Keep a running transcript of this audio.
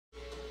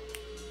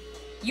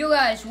You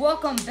guys,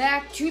 welcome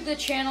back to the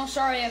channel.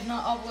 Sorry I have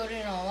not uploaded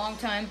in a long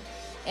time.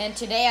 And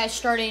today I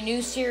start a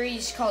new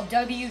series called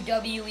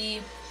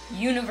WWE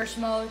Universe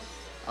Mode.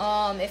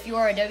 If you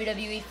are a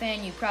WWE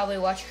fan, you probably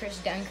watch Chris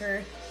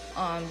Denker,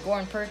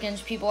 Gordon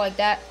Perkins, people like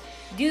that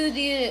do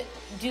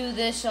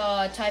this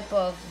type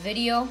of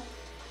video.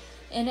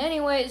 And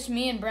anyways,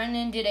 me and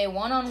Brendon did a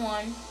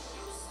one-on-one,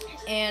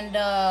 and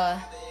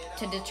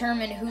to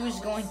determine who's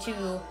going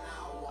to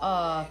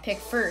pick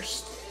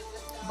first.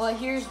 But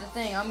here's the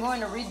thing, I'm going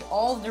to read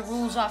all of the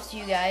rules off to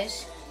you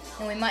guys,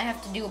 and we might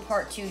have to do a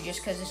part 2 just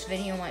because this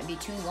video might be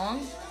too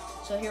long.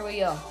 So here we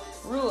go.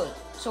 Rules.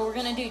 So we're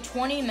going to do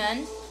 20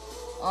 men.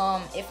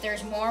 If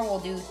there's more, we'll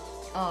do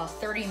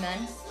 30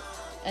 men.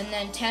 And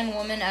then 10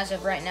 women as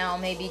of right now,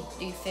 maybe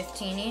do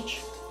 15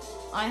 each.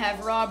 I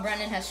have Raw,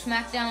 Brendon has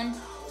SmackDown.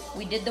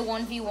 We did the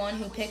 1v1,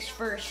 who picks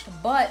first,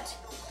 but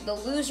the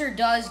loser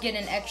does get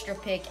an extra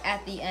pick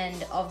at the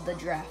end of the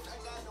draft.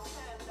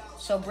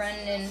 So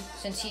Brendon,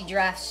 since he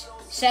drafts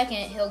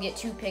second, he'll get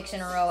 2 picks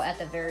in a row at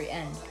the very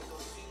end.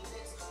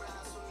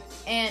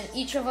 And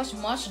each of us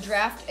must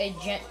draft a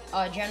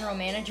general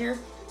manager,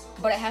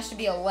 but it has to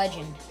be a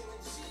legend.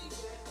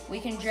 We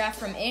can draft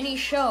from any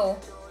show,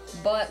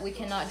 but we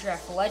cannot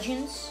draft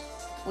legends.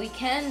 We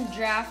can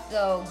draft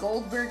the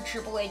Goldberg,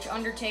 Triple H,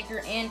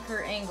 Undertaker, and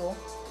Kurt Angle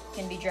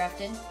can be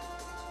drafted.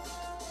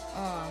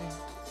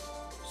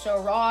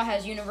 So Raw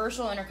has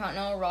Universal,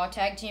 Intercontinental, Raw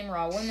Tag Team,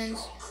 Raw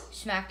Women's.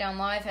 SmackDown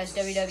Live has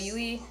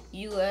WWE,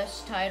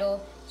 US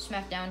title,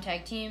 SmackDown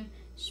Tag Team,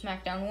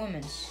 SmackDown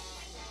Women's.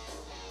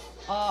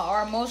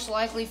 Our most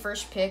likely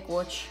first pick,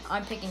 which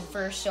I'm picking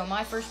first, so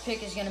my first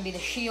pick is going to be The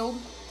Shield.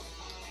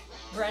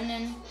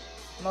 Brendon,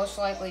 most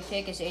likely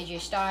pick is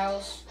AJ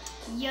Styles.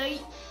 Yay.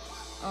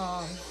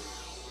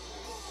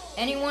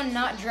 Anyone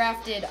not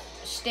drafted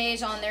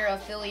stays on their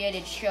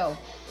affiliated show,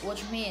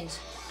 which means,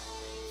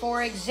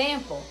 for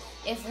example,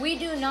 if we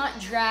do not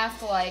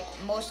draft,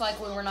 most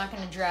likely we're not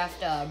going to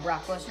draft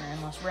Brock Lesnar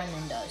unless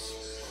Brendon does.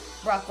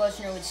 Brock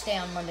Lesnar would stay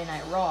on Monday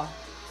Night Raw.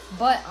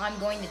 But I'm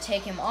going to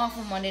take him off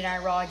of Monday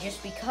Night Raw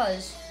just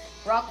because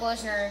Brock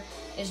Lesnar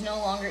is no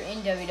longer in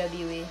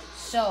WWE.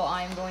 So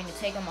I'm going to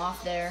take him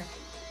off there.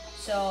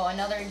 So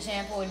another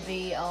example would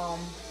be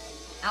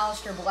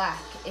Aleister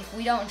Black. If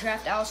we don't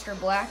draft Aleister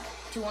Black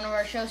to one of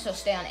our shows, he'll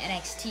stay on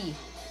NXT.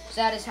 So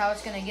that is how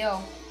it's going to go.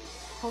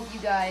 Hope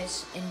you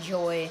guys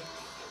enjoy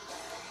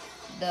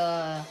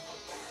the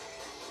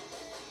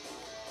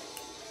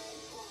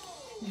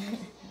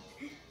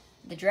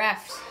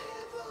draft.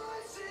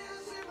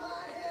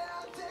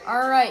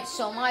 Alright,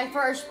 so my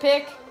first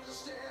pick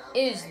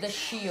is The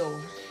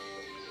Shield.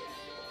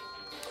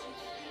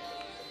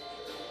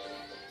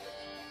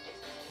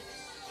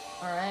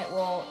 Alright,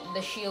 well,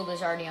 The Shield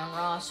is already on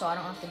Raw, so I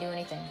don't have to do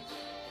anything.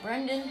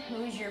 Brendon,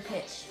 who's your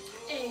pick?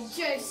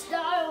 AJ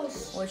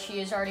Styles. Which he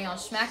is already on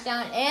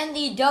SmackDown and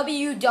the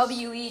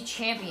WWE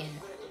Champion.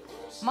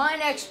 My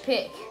next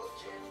pick.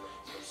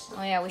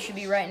 Oh yeah, we should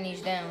be writing these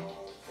down.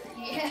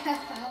 Yeah.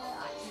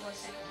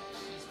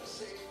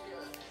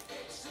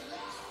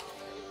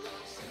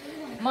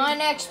 My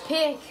next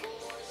pick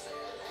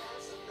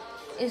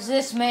is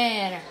this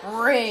man,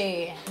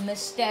 Rey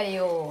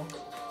Mysterio.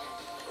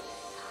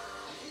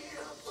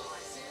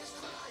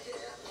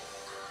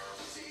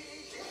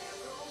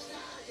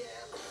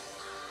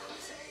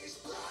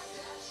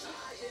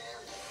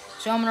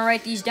 So I'm going to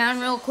write these down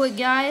real quick,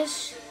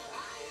 guys.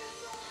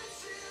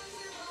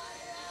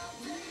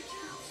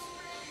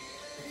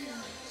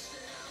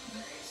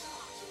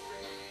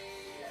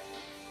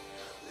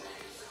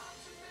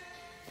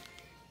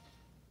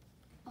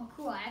 Oh,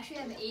 cool. I actually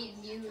have 8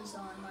 views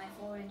on my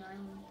 49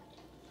 one.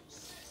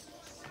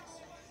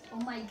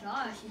 Oh my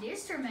gosh, it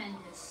is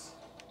tremendous.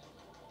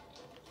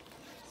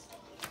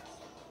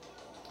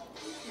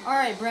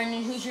 Alright,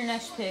 Brendon, who's your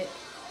next pick?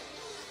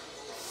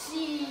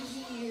 See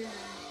here.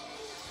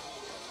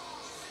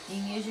 You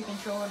can use your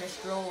controller to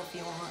scroll if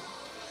you want.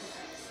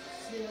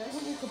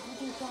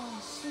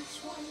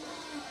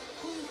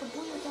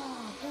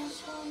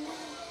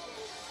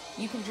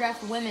 You can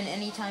draft women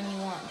anytime you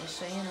want, just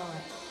so you know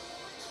it.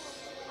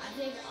 I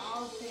think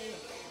I'll pick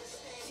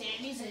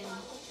Sami Zayn.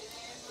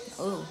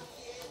 Oh.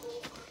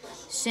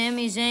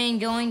 Sami Zayn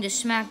going to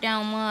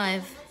SmackDown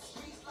Live.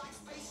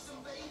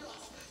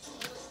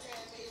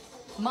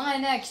 My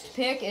next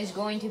pick is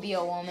going to be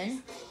a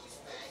woman.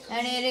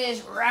 And it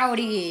is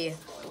Ronda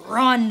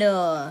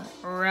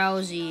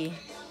Rousey.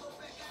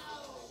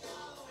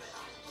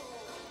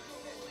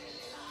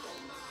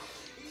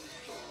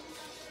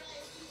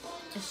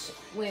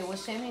 Wait,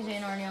 was Sami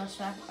Zayn already on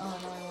SmackDown? Oh,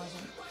 no, he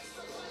wasn't.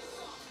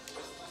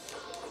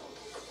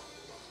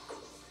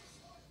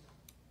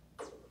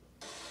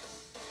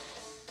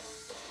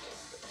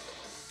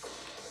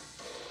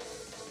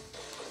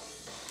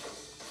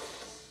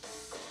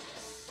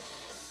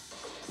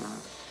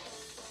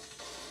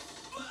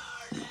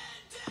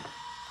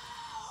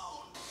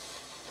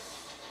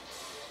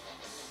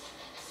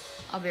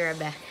 I'll be right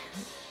back.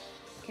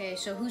 Okay,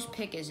 so whose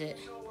pick is it?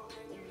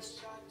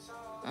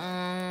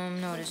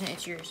 No, it isn't.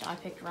 It's yours. I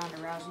picked Ronda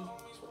Rousey.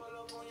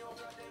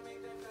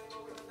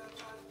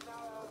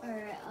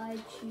 I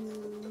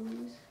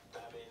choose.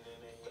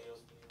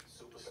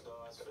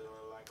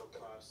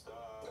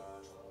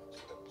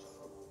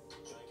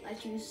 I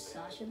choose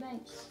Sasha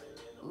Banks.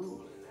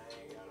 Ooh.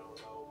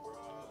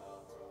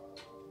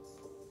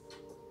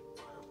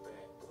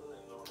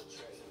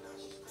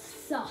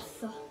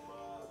 Sasha.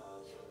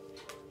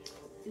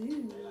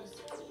 Ooh.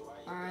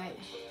 Alright.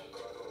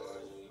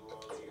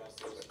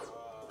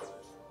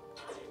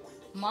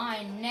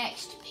 My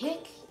next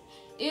pick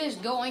is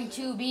going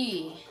to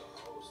be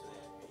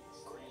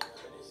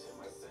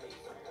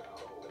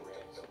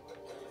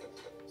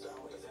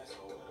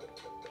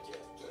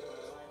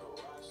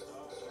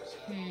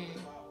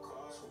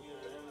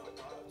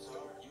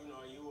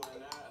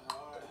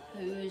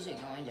who is it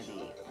going to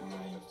be?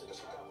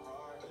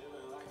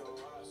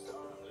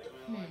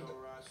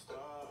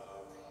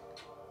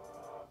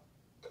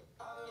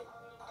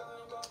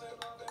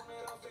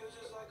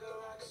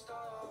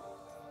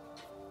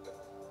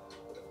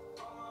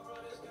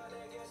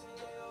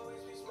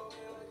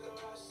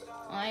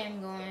 I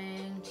am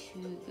going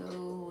to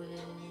go with...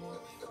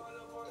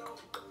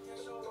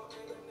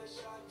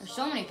 There's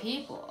so many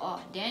people.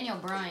 Oh, Daniel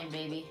Bryan,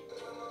 baby.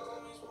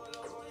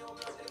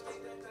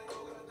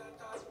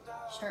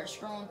 Start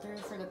scrolling through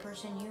for the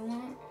person you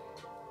want.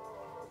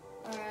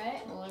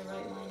 Alright. Will I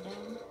write mine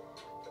down?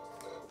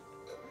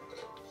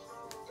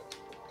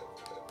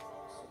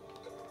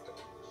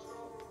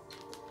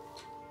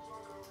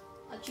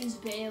 I'll choose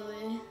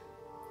Bailey.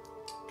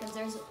 Because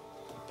there's...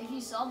 If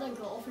you saw the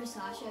goal for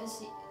Sasha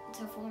is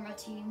to form a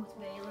team with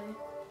Bailey.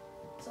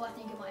 So I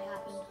think it might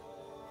happen.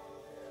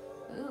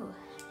 Ooh.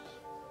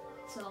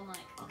 So I'm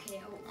like, okay,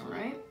 hopefully.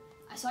 Alright.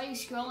 I saw you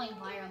scrolling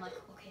higher. I'm like,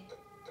 okay.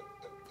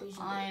 Please.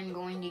 I'm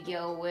going to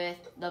go with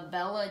the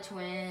Bella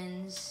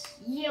twins.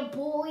 Yeah,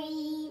 boy.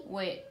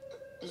 Wait,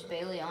 is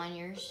Bailey on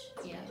yours?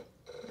 Yeah.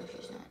 No,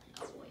 she's not.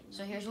 Oh, wait.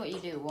 So here's what you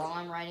do while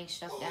I'm writing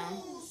stuff down.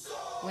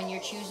 When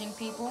you're choosing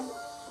people,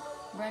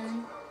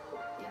 Brendon,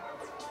 Yeah.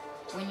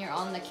 when you're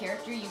on the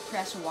character, you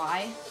press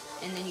Y,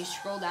 and then you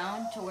scroll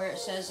down to where it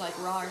says like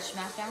Raw or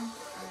SmackDown,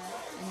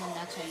 Alright. and then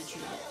that's how you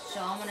choose it.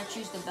 So I'm gonna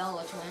choose the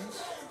Bella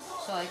twins,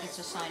 so like it's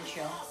a signed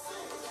show.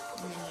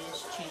 And then you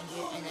just change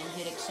it, and then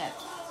hit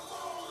accept.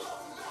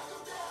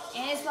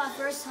 And it's my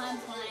first time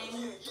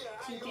playing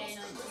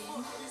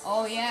 2K19.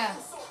 Oh yeah,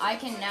 I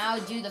can now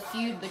do the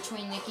feud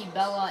between Nikki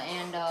Bella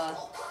and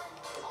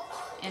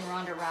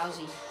Ronda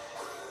Rousey.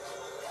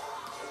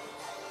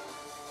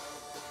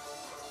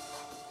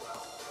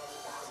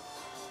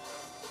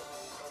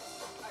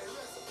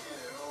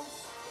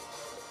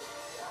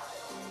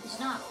 It's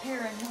not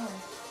paranoia,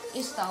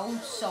 it's the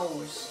old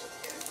souls.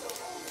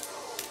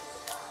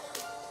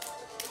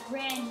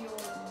 Grand Jordan.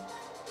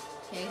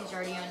 Okay, he's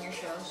already on your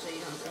show, so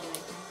you don't have to do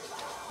anything.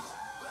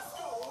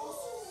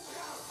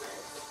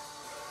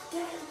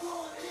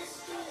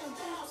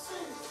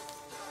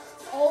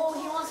 Oh,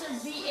 he wants to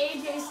beat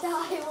AJ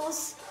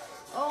Styles.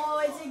 Oh,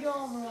 it's a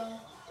goal, bro.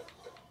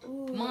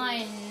 Ooh.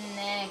 My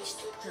next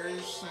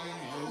person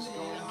is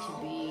going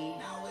to be...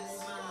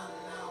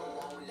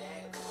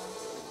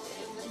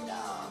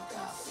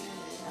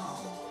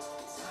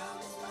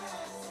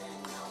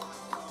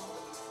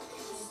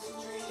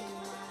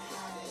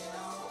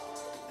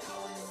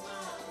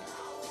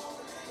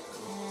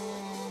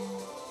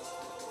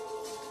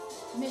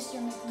 Mr.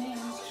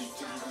 McMahon's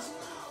kicked out his...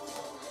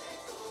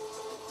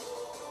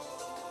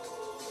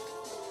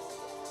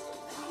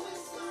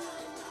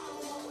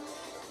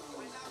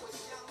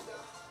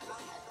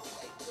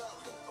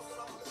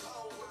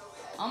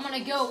 I'm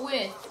gonna go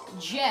with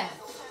Jeff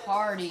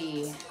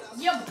Hardy.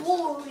 Yeah,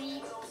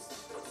 boy.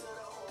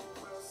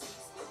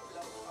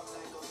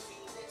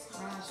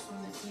 Ross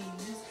from the team.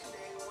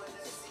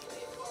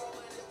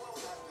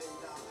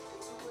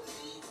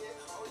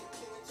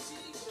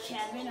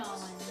 Kevin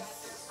Owens.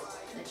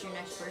 That's your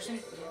next person?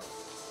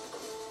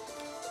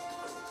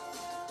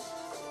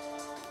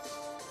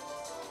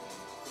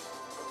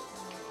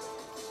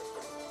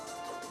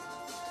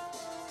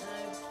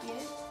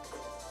 Okay.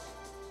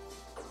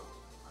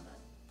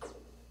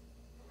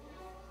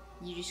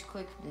 You just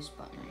click this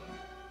button right here.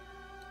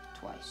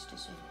 Twice to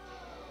save.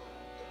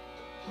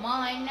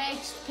 My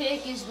next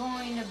pick is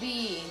going to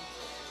be...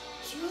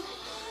 John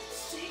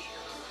Cena.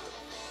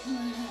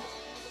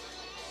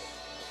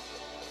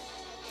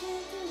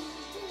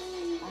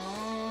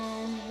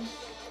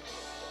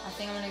 I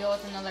think I'm gonna go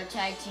with another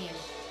tag team,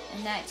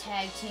 and that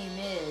tag team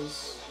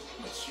is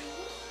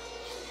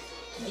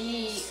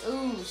the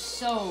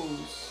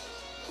Usos.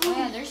 Oh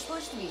yeah, they're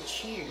supposed to be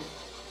cheered.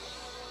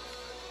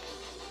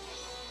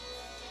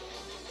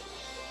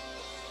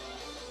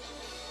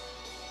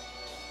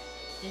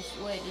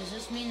 Wait, does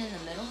this mean in the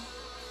middle?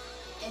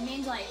 It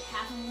means like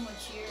half of them will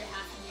cheer,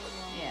 half of them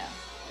won't. Yeah.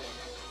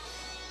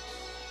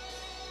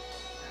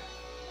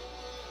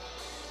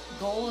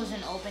 Goal is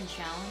an open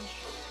challenge.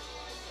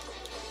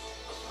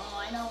 Oh,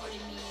 I know what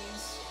it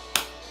means.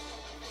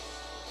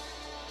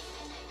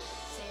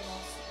 Save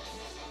all seven.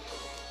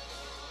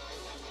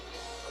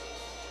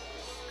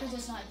 Because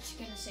it's not just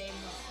gonna save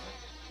no.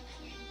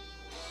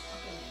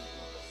 Okay.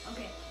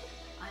 Okay.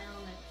 I know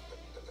that.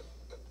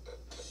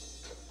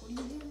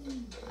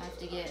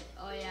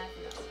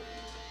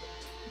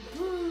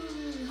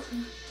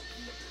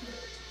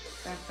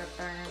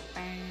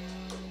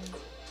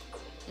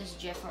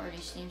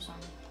 Party's theme song.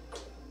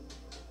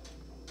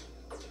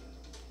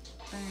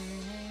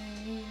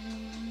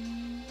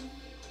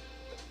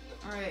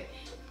 Alright.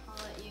 I'll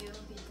let you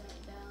beat that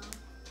down.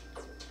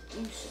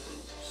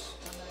 Usos.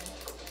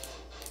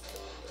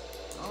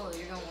 Oh,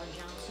 you're going with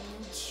Johnson.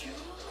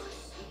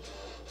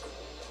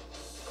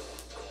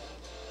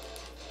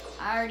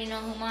 I already know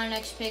who my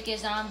next pick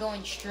is, and I'm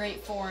going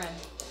straight for him.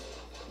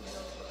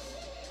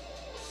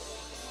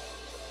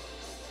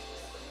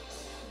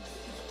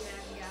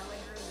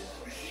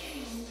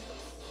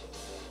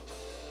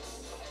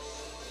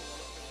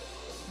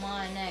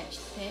 My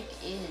next pick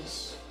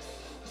is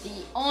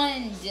the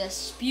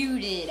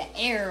Undisputed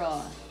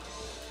Era.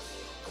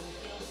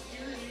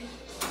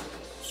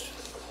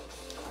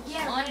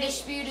 Yeah,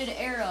 Undisputed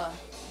Era.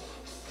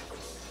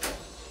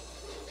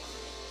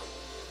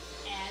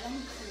 Adam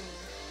Cole.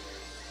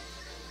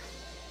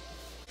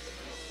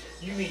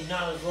 You mean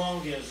not as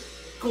long as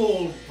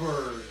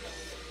Goldberg?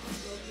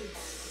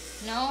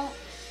 No.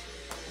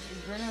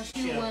 Bruno's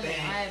 2 women.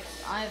 bang.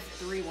 I have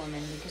 3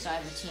 women because I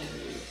have a team.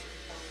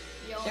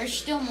 Yo, There's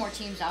still more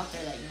teams out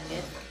there that you can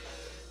get.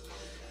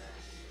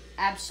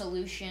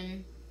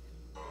 Absolution.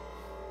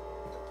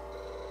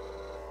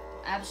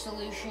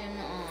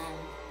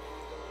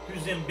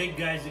 Who's them big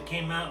guys that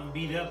came out and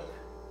beat up?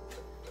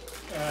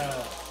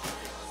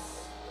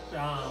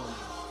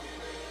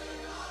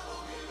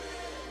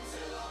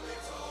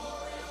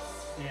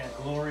 Yeah,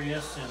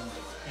 Glorious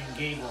and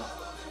Gable.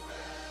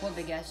 What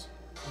big guys?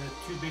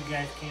 The 2 big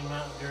guys came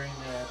out during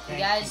the The tag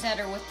guys team. that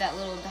are with that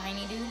little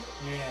tiny dude?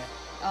 Yeah.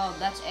 Oh,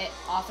 that's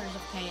Authors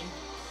of Pain.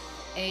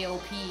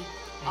 AOP.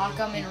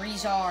 Akam and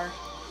Rizar.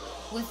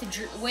 With the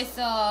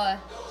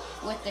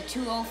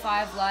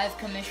 205 Live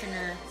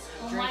Commissioner,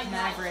 oh Drake my God,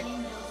 Maverick.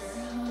 team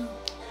builder.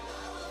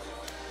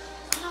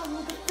 I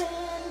will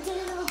defend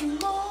and there'll be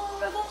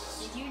more of us.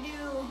 Did you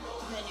do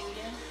the New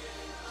Day?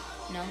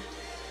 No.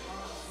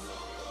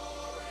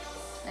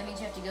 That means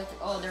you have to go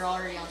through. Oh, they're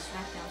already on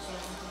SmackDown, so you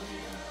have to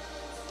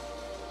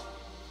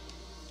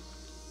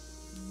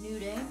do New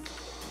Day.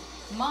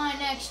 My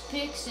next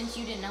pick, since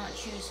you did not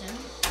choose him,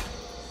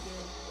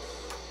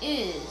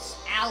 is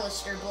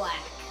Aleister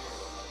Black.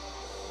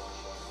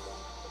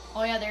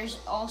 Oh yeah, there's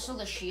also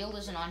the Shield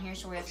isn't on here,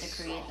 so we have to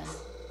create them.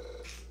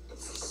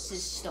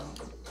 System.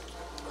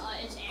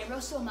 Is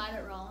Ambrose still mad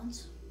at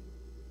Rollins?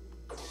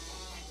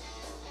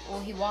 Well,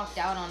 he walked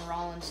out on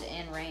Rollins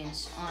and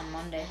Reigns on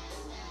Monday.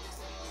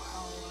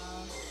 Oh,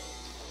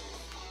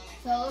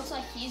 so it looks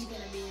like he's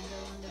gonna be the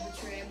villain to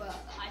betray, but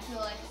I feel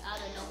like out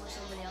of nowhere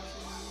somebody else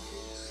is going to.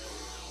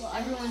 Well,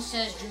 everyone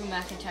says Drew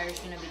McIntyre's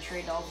gonna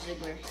betray Dolph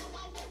Ziggler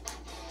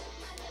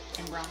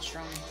and Braun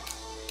Strowman.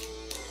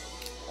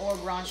 Or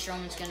Braun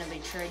Strowman's gonna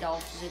betray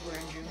Dolph Ziggler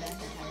and Drew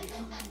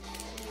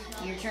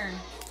McIntyre. Your turn.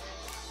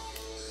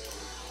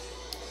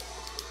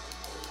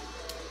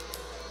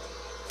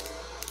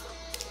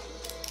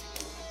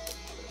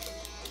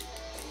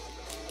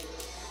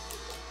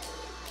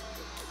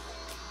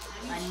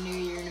 I knew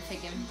you were gonna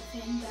pick him.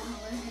 Finn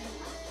Balor.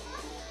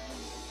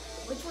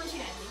 Which one should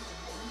I pick?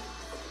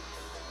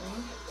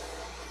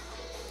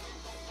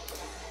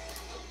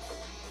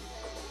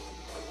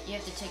 You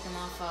have to take him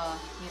off.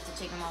 You have to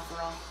take him off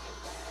Raw.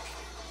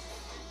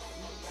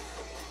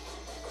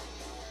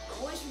 I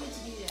always forget to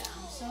do that.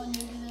 I'm so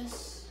new to this.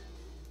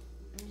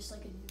 I'm just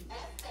like a noob.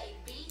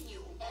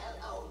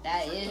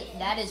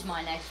 That is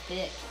my next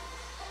pick.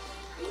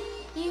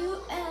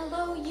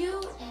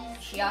 U-L-O-U.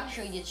 She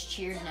actually gets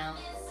cheered now.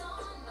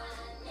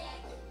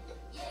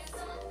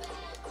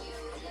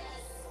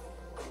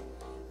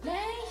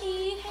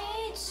 He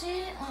hates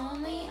it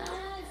on me,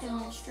 I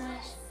don't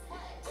stress.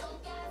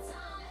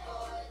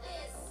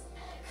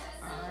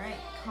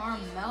 Alright,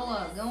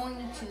 Carmella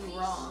going to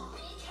Raw.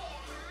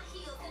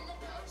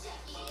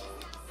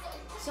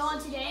 So on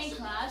today in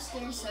class,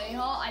 during study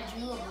hall, I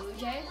drew a blue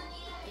jay.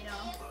 You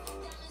know,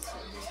 so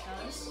this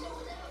does.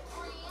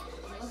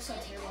 It looks so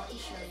terrible. I'll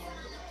just show you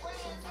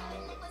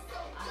sometime.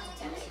 I have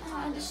to text you. I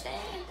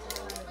understand.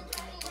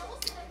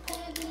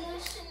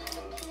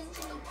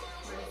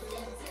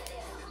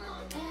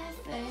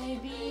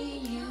 F-A-B-U-L-O-U-S,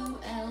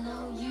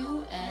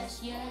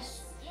 yes.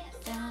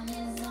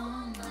 Diamonds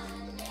on my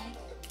neck.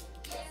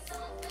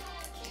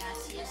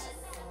 Cassius.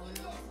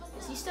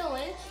 Is he still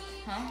in?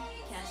 Huh?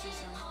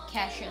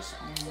 Cassius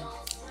only.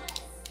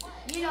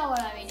 You know what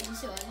I mean. Is he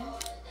still in there?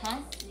 Huh?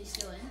 Is he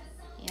still in?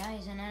 Yeah,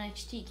 he's in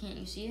NXT. Can't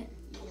you see it?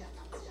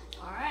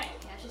 Yeah. Alright,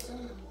 Cassius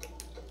in.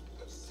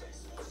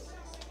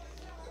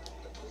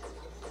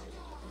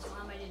 That's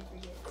one I didn't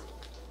forget.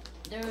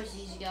 There was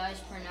these guys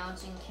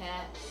pronouncing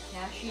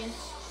Cassius.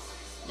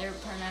 They're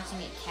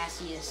pronouncing it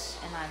Cassius,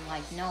 and I'm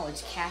like, no,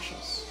 it's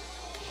Cassius.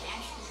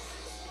 Cassius.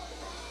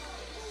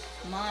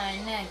 My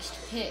next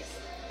pick.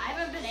 I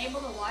haven't been able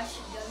to watch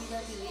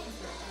WWE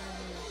for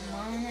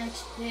My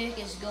next pick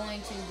is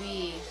going to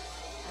be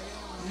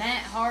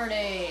Matt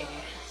Hardy.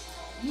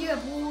 Yeah,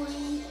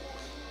 boy.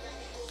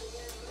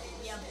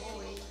 Yeah,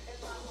 boy.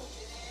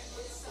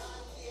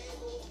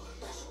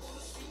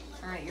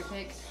 Alright, your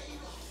pick.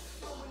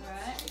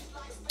 Alright.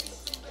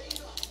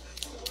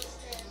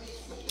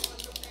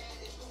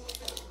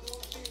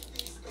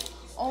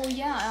 Oh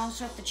yeah, I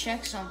also have to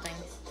check something.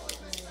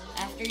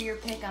 After your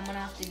pick, I'm gonna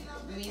have to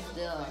leave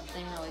the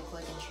thing really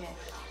quick and check.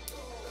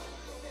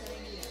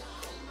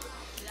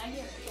 Did I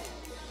get it?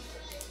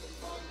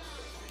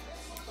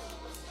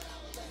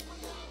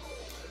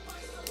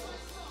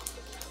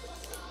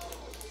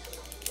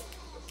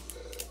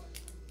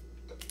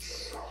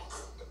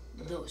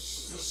 The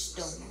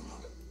system.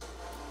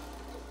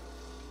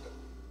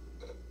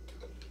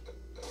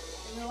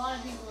 There's a lot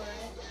of people,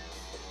 right?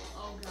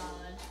 Oh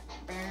god.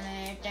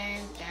 Alright.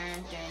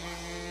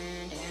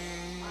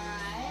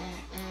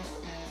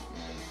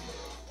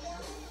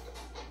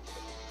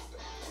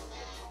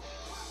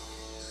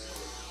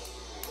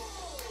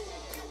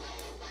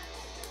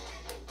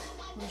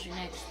 Who's your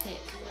next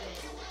pick? Wait.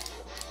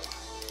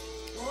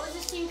 What was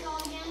this team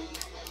called again?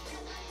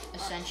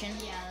 Ascension?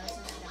 Yeah, that's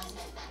what it was.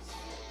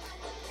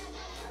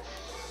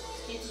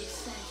 Get the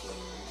Ascension.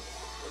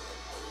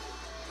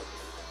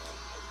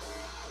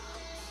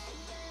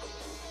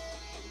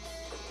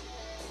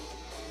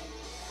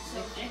 So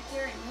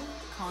Victor and who?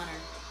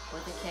 Connor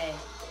with a K.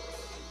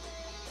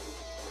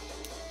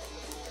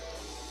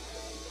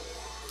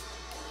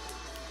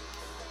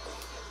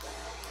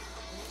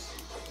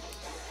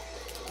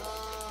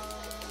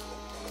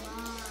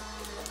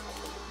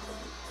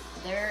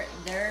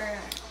 Their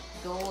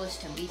goal is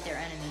to beat their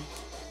enemy.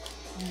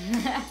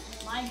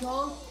 My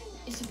goal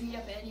is to beat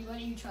up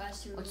anybody who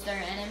tries to. What's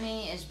their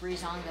enemy is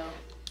Breezango.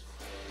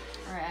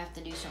 Alright, I have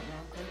to do something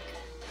real quick.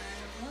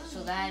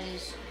 So that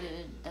is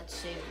good. That's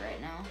saved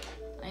right now.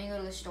 I need to go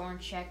to the store and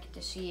check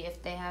to see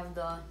if they have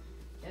the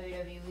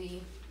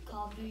WWE.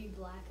 Call of Duty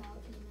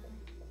Blackout.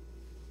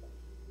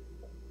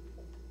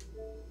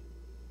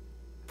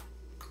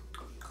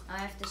 I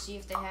have to see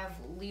if they have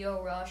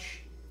Leo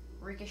Rush,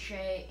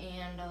 Ricochet,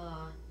 and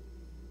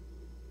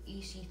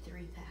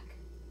EC3 pack.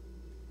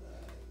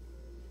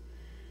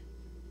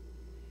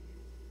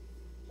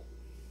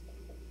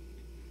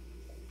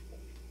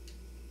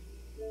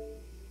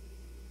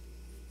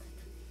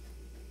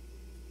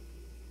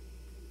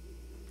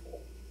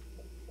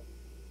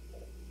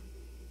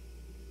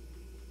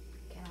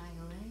 Can I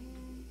go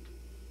in?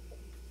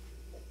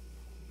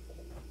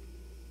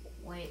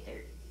 Wait,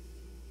 there.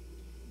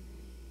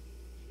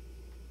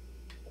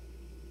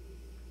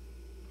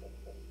 I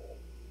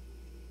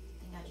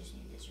think I just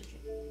need to search it.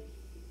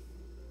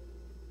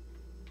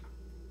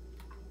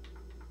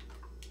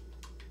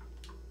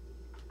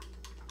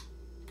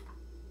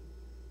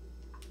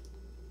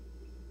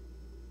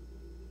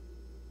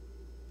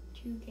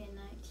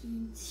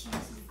 K19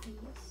 season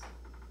PS.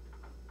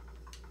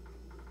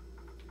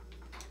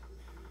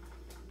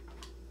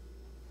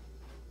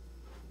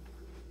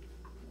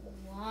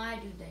 Why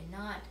do they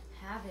not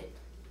have it?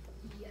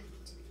 Yet.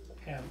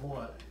 Have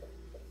what?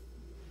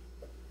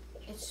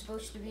 It's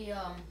supposed to be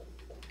a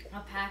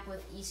pack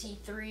with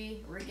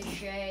EC3,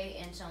 Ricochet,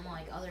 and some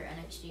like other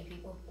NXT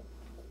people.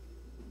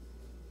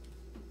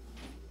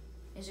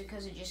 Is it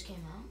because it just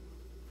came out?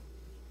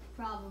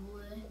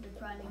 Probably. They're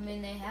probably. I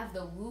mean, they have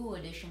the Woo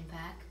Edition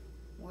pack,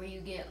 where you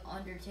get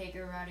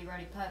Undertaker, Roddy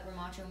Piper,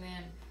 Macho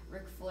Man,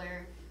 Ric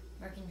Flair,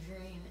 American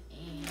Dream,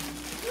 and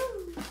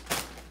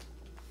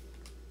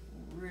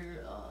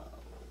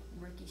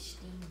Ricky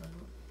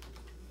Steamboat.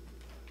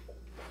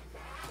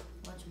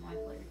 What's my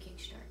player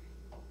kickstart?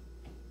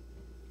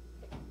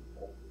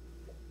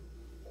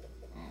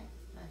 Oh,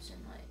 that's in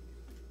light.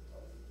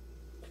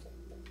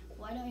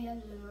 Why don't you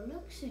have the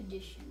Deluxe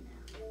Edition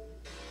now?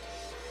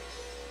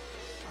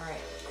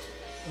 Alright.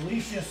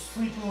 Alicia's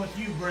sleeping with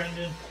you,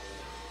 Brendon.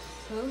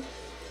 Who?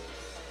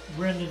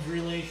 Brendon's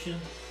relation.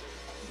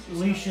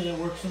 Alicia that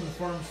works in the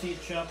pharmacy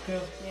at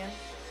Shopco. Yeah.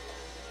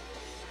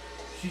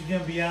 She's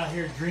gonna be out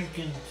here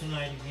drinking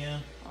tonight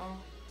again. Oh.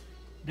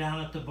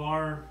 Down at the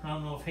bar. I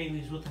don't know if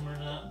Haley's with them or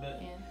not,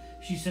 but Yeah.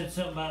 she said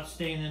something about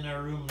staying in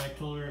our room, and I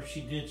told her if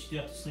she did, she'd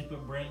have to sleep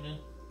with Brendon.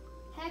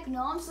 Heck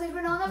no, I'm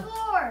sleeping on the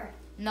floor.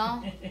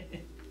 No.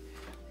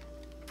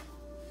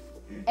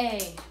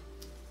 Hey.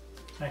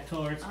 I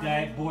told her it's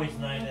boys'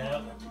 night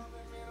out.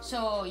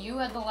 So you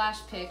had the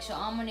last pick, so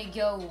I'm gonna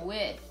go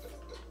with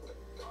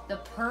the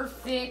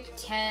perfect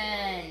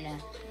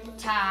 10,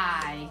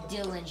 Ty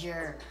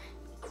Dillinger.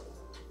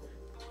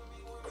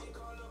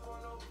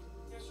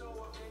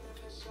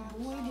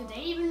 Boy, do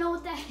they even know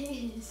what that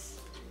is.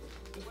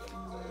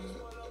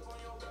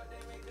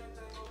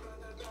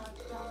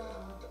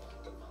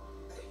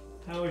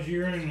 How was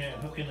your internet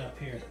hooking up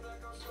here?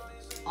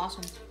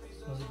 Awesome.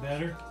 Was it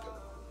better?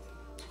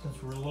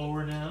 Since we're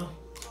lower now?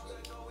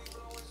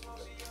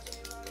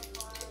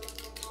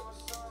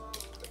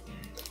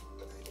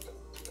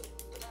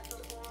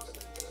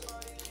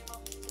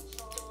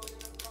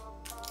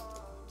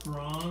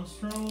 Braun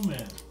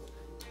Strowman.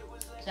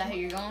 Is that who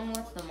you're going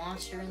with? The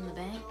monster in the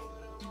bank?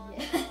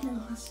 Yeah, the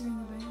monster in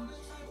the bank.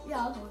 Yeah,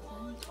 I'll go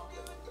with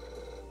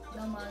that.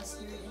 The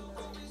monster in the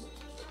bank.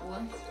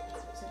 What?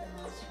 So the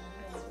monster in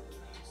the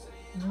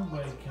bank.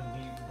 Nobody can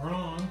beat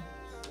Braun.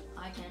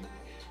 I can.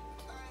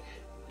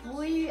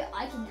 Boy,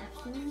 I can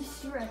absolutely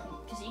sure I can,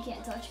 because he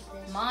can't touch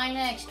this. My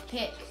next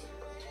pick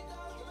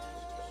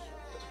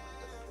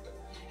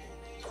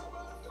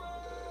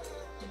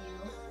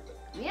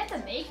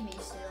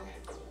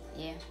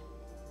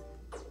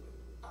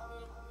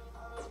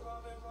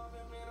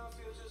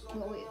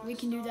we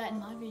can do that in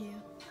my video.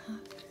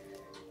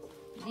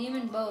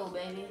 Demon bow,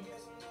 baby.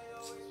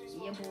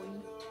 Yeah,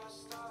 boy.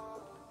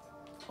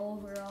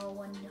 Overall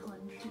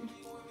 100.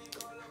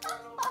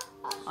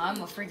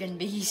 I'm a freaking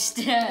beast.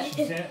 Is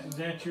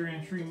that your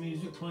entry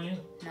music playing?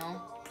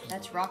 No,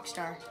 that's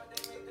Rockstar.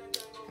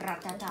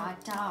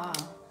 Ra-ta-ta-ta.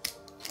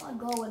 I'll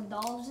go with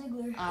Dolph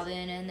Ziggler. I've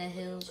been in the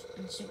hills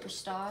and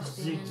superstars,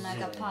 feeling like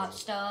a Zigzag. pop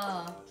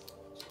star.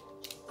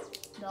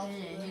 Dolph In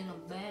Ziggler.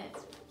 a back.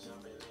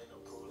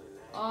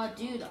 Oh,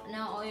 dude,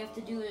 now all you have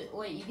to do is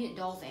wait. You get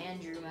Dolph and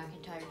Drew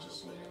McIntyre,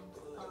 just so you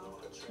know.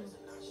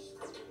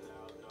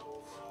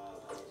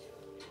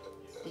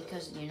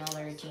 Because you know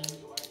they're a team.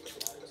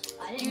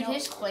 I didn't Dude, know.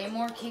 his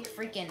Claymore kick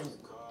freaking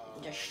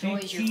Big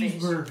destroys your face.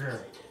 cheeseburger.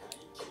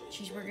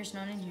 Cheeseburger's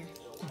not in here.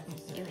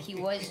 If he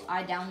was,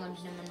 I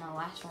downloaded him in my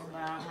last one,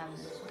 but I don't have him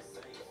in this one.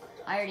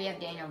 I already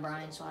have Daniel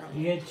Bryan, so I don't.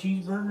 You had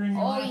cheeseburger in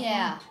your Oh last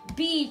yeah,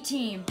 B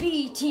team,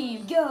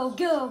 go,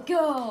 go,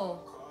 go.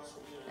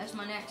 That's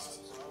my next.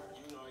 one?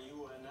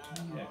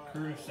 You got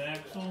Curtis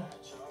Axel.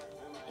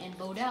 And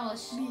Bo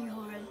Dallas. Be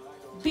hard.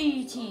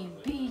 B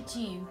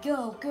team,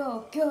 go,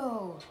 go,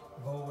 go.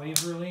 Bo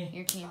Waverly.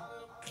 Your team.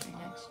 You're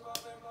next.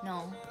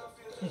 No.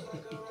 Oh,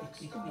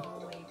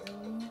 wait,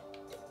 really?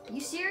 You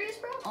serious,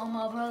 bro? All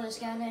my brothers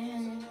got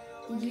in.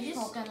 Did you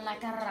just? Smoking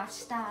like a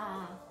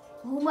Rasta.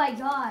 Oh my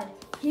God,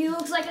 he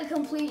looks like a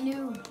complete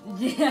noob.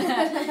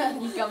 Yeah.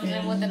 He comes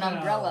in with an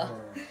umbrella.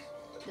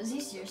 Does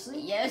he seriously?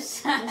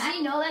 Yes. Does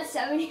he know that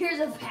 7 years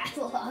of bad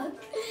luck?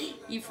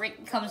 He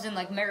freaking comes in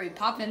like Mary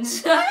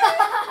Poppins.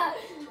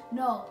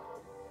 No.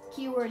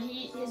 Keyword,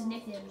 his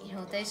nickname You know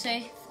what they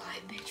say? Fly,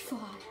 bitch, fly.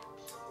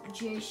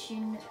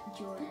 Jason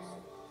Jordan.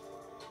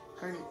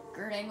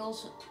 Kurt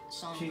Angle's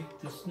son. Chief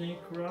the Snake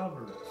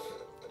Roberts.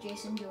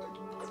 Jason Jordan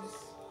is.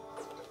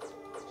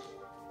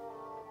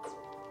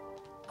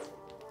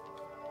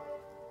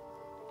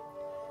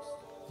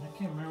 I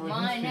can't remember what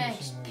My his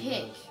next finishing move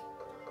pick. was.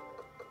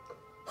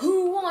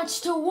 Who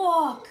wants to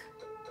walk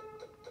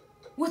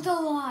with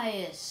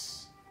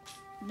Elias?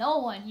 No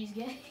one, he's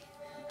gay.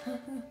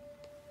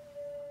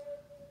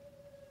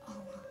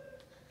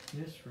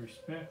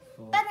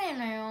 Disrespectful. I don't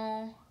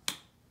know.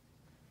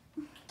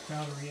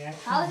 Crowd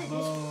reaction. How did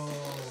Bo.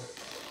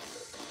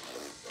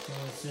 So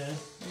it said.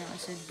 No, I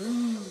said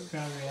boo.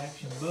 Crowd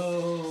reaction.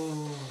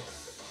 Bo.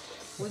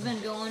 We've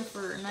been going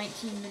for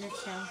 19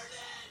 minutes now.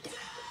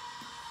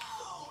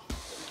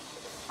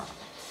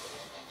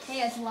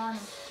 Hey, it's Lana.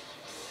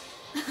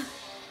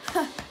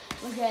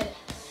 Look at it.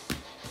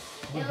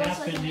 What It looks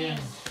like a happened man.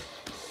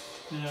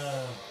 in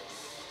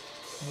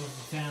what was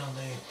the town?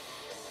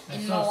 I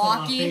In saw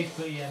Milwaukee?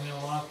 something on Facebook. Yeah,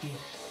 Milwaukee.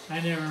 I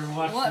never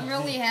watched. What the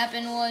really video.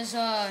 happened was,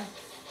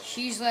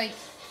 she's like,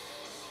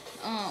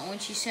 when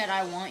she said,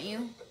 I want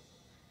you,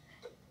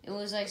 it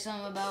was like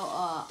something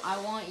about, I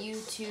want you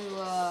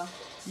to,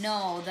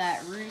 know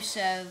that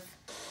Rusev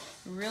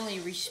really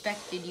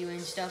respected you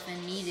and stuff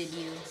and needed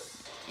you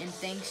and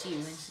thanks you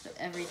and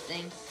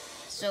everything.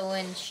 So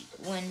when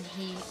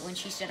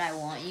she said, I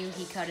want you,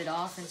 he cut it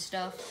off and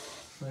stuff.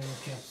 So he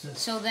kept this.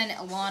 So then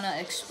Lana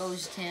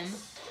exposed him,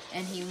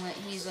 and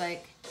he's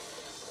like,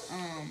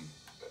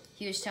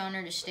 he was telling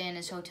her to stay in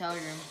his hotel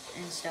room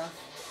and stuff.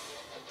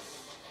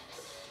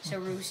 So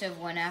Rusev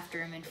went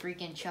after him and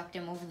freaking chucked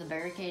him over the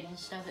barricade and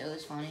stuff. It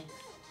was funny.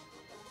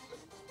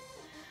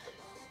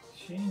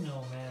 She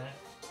know, Matt.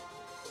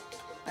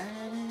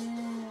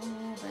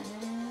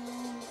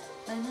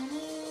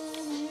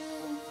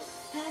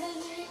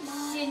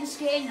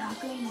 Shinsuke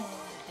Nakamura.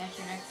 That's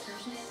your next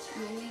person?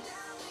 Really?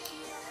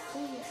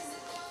 Oh, yeah.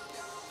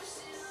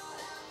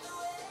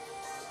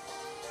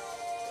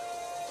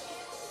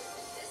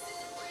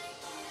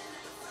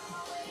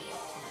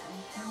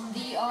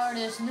 The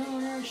artist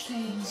known as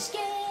Shinsuke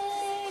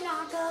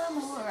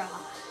Nakamura.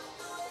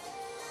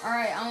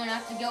 Alright, I'm gonna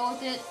have to go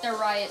with it. The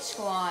Riot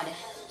Squad.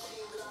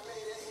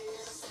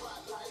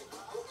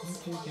 I'm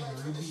taking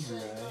Ruby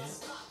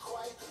Riot.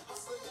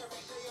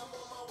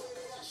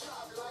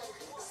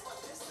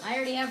 I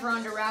already have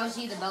Ronda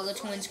Rousey, the Bella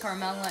Twins,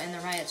 Carmella, and the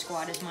Riot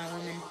Squad as my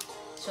women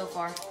so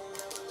far.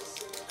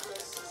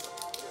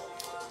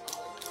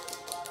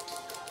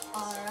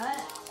 Alright.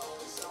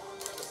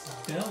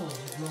 Bella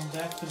is going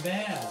back to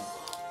bad.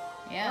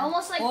 Yeah.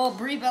 Almost like- Well,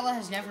 Brie Bella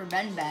has never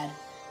been bad.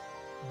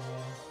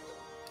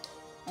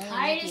 Yeah. Only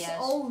Nikki Titus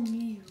has.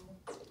 O'Neil.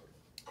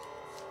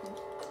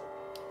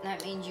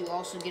 That means you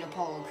also get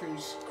Apollo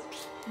Crews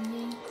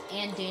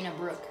and Dana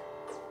Brooke.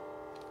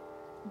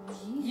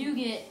 You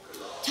get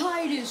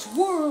Titus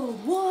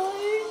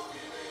Worldwide.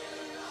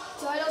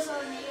 Titus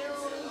O'Neil.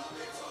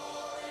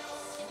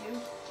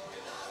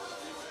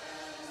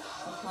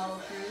 Apollo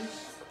Crews.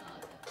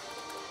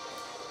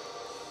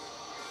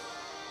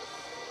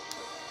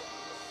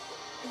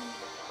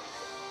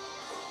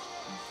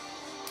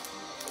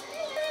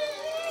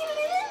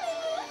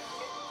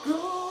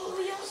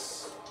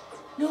 Glorious.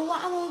 No,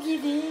 I won't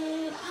give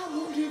in. I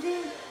won't give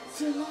in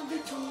till I'm And who was the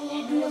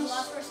victorious.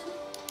 last person?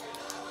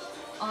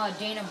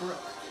 Dana Brooke.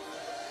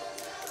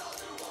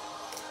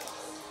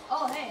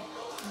 Oh, hey.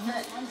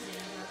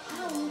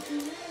 I won't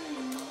give in.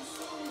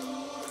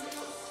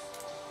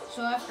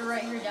 So I have to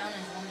write her down as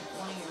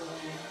one of your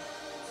women.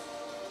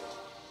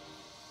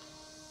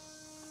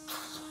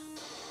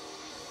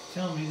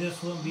 Tell me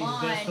this wouldn't be the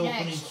best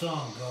opening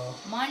song, girl.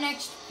 My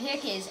next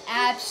pick is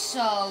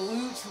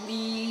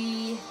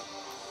absolutely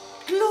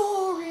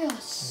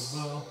glorious.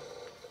 Hey, Bo.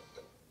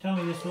 Tell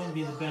me this wouldn't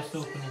be the best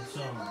opening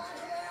song.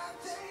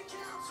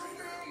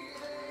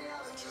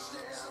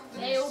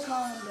 They will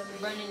come.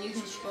 Brendon, you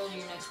can scroll to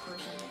your next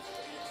person.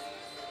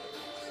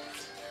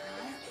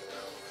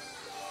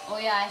 Oh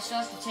yeah, I still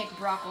have to take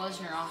Brock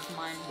Lesnar off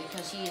mine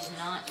because he is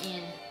not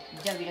in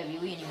WWE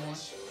anymore.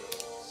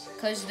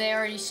 Because they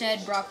already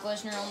said Brock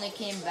Lesnar only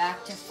came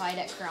back to fight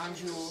at Crown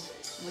Jewel.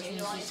 Which You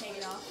means want me he's... to take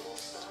it off?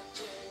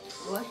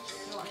 What?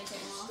 You want me to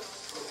take it off?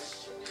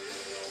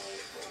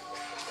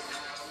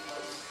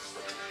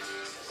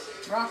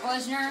 Brock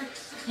Lesnar,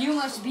 you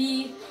must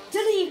be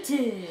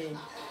deleted.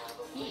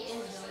 He is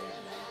deleted.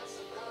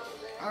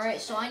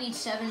 Alright, so I need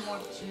 7 more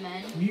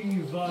men. Mute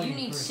your volume. You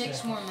need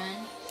 6 more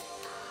men.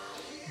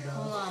 No.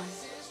 Hold on.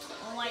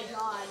 Oh my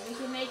god, we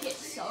can make it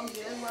so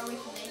good where we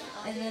can make it.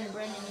 And then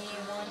Brendon, you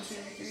need 1, 2,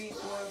 3, 4,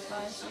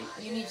 5, 6.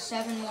 You need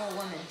 7 more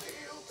women.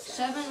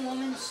 7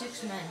 women,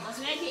 6 men. Let's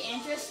make it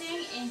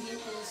interesting and get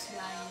this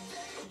guy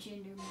in.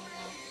 Gender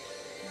male.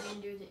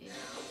 Gender the issue.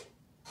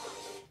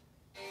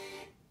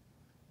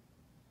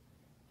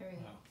 There we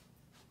go.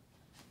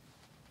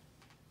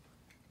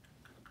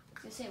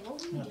 I say, what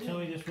would we Now do? tell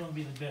me this wouldn't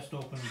be the best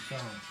opening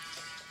song.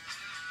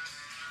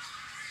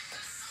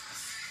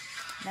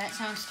 That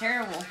sounds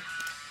terrible.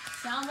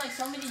 Sounds like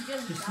somebody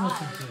just Just died.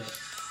 listen to it.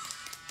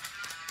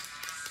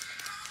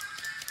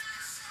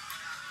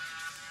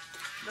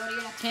 What are you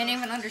gonna Can't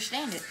even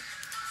understand it.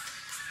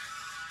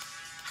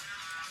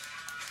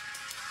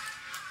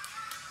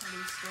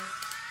 Barista.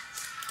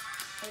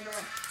 Hey,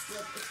 look,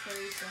 it's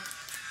barista.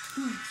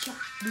 Okay,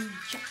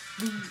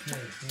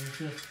 here's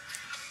this.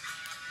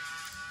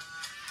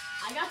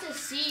 I got to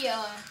see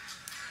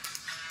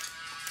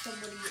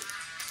somebody with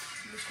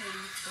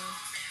barista.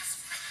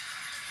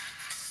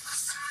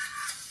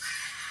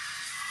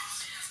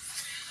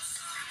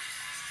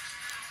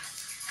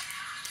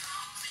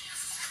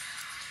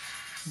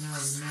 Now we're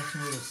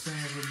messing with a son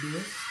of a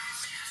bitch.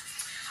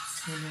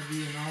 Wouldn't that be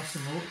an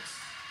awesome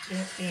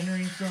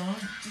entering song?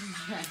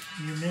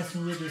 You're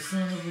messing with a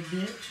son of a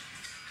bitch.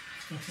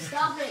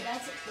 Stop it,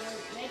 that's it.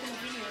 We're making a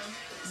video.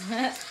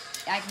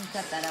 I can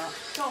cut that out.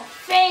 So,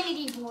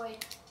 Vanity Boy.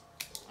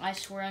 I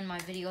swear on my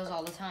videos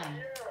all the time.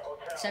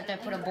 Except I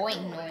put a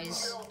boing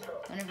noise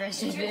whenever I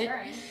say It's your bit.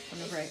 turn.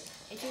 Whenever I...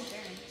 It's your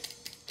turn.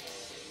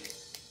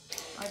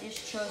 I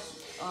just chose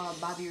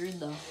Bobby Roode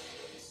though.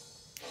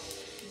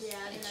 Yeah,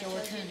 then It's I your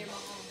chose turn. Jinder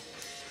Mahal.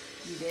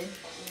 You did?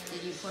 Yeah.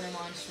 Did you put him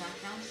on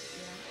SmackDown?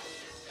 Yeah.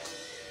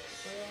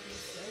 Well, he's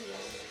so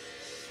good.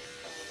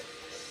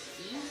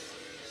 See?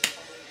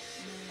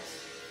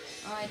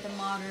 Nice. Alright, the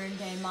modern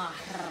day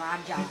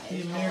Maharaja.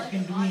 Pick the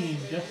American Dream,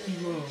 Dusty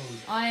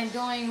Rhodes. I am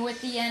going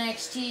with the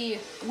NXT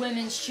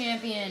Women's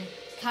Champion,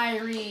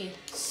 Kairi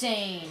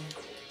Sane.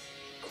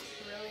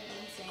 Really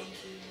insane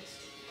shoes.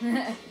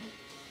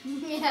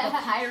 The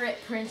Pirate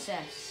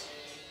Princess.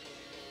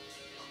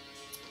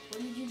 What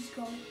did you just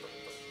call it?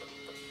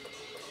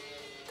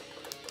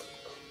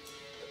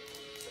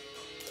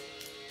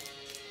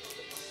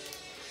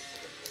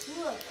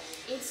 Look,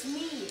 it's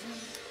me.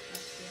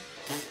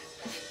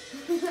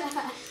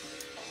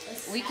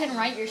 We can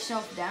write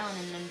yourself down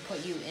and then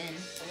put you in.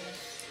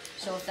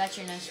 So if that's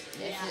your next...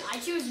 Yeah, I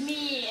choose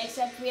me,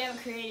 except we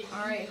haven't created.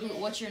 Alright,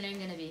 what's your name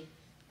gonna be?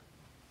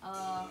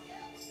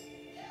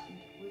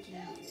 We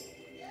can.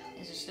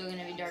 Is it still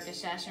gonna be Dark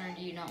Assassin, or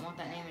do you not want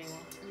that name anymore?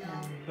 No.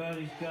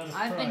 Everybody's got a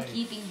I've been price.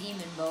 keeping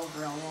Demon Bow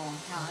for a long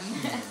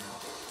time.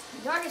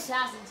 Dark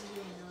Assassins is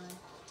really annoying.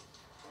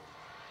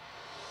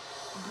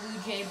 Blue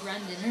Jay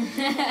Brendon.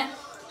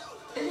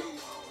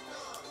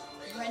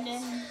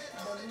 Brendon, the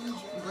Blue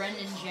Jay.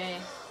 Brendon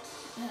J.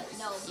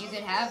 No. You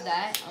could have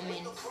that. I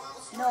mean,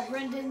 No,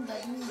 Brendon, the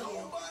Blue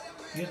Jay.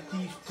 Get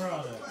these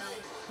products.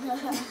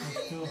 I'm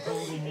still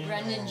holding in.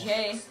 Brendon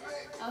J.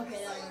 Okay, that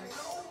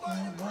works.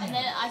 Wow. And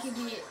then I could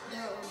be the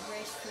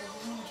graceful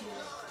Blue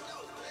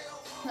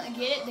Jay.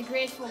 Get it? The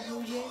graceful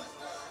Blue Jay?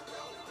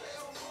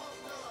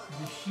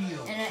 The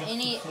shield. And at just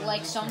any, the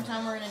like, same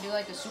sometime we're gonna do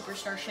like a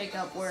superstar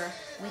shakeup where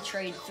we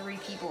trade 3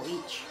 people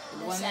each.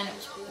 The Women,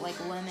 Savage Blue like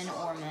Jay. women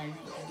or men. It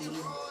could be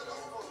either.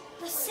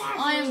 The Savage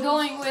I am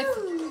going with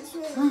Blue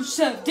Jay.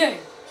 Rusev Day.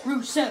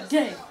 Rusev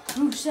Day.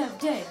 Rusev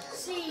Day.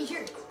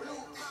 Seizure.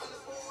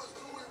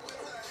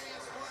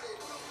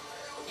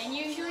 And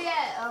usually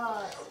at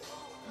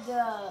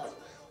the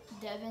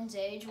Devin's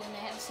age, when they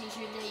have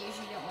seizure, they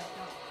usually don't wake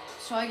up.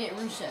 So I get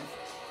Rusev.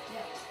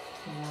 Yeah.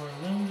 For a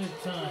limited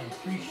time,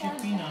 free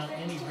shipping on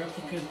any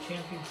replica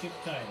championship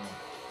title.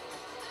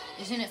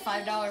 Isn't it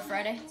 $5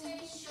 Friday?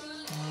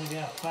 Only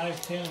got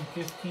 $5, $10, and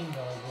 $15 going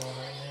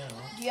right now.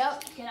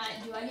 Yep. Do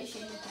I get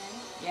Shane's pen?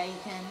 Yeah, you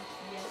can.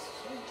 Yes.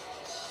 Sure.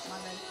 My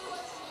bad.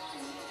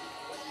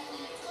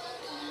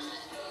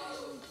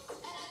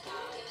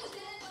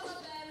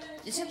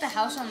 Isn't the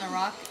house on the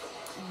rock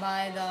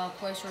by the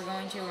place we're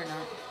going to or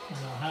not?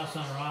 House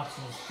on Rocks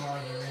is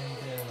farther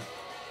into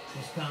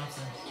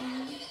Wisconsin.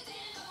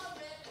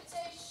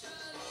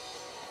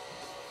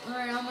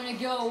 Alright, I'm gonna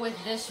go with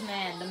this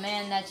man. The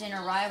man that's in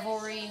a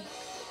rivalry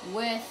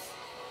with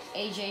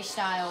AJ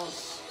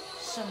Styles,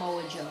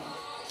 Samoa Joe.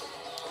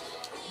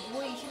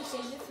 Boy, you should have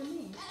saved it for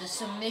me. The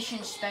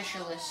submission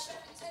specialist.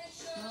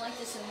 I don't like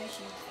the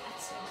submission.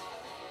 That's it.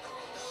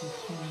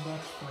 $15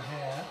 for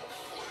hat.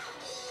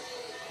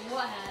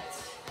 What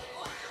hats?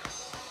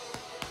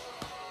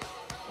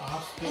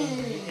 Oscar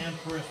the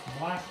Empress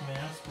Black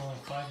Mask, only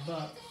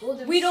 $5. Well,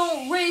 the- We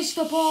don't raise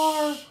the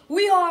bar,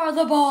 we are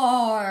the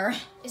bar.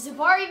 Is the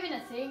bar even a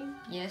thing?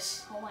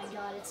 Yes. Oh my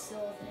god, it's still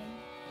a thing.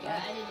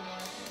 Yeah. I did the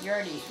bar.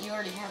 You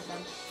already have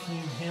them.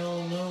 Team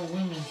Hell No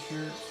women's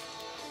shirt,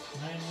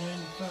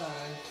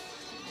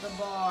 $9.95. The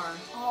bar.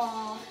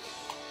 Oh.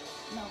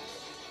 No.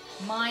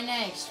 My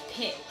next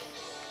pick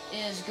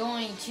is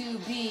going to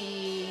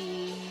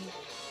be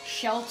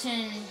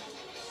Shelton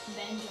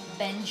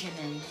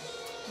Benjamin.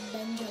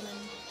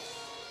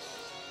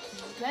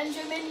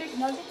 Benjamin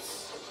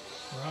McNuggets.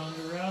 Ronda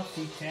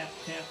Rousey, tap,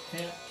 tap,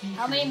 tap, t-shirt.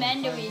 How many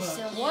men do $5. we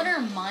still need? What are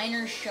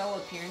minor show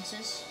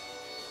appearances?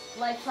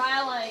 Like,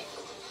 probably like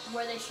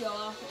where they show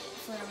off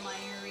for a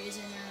minor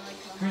reason or like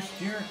a Chris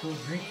minor, Jericho,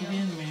 drink it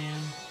in, man.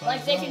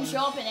 like they can $5. show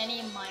up in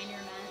any minor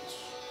match.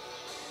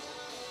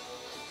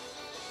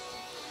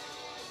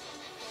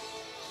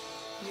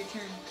 Your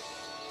turn.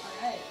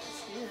 Alright,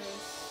 let's do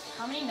this.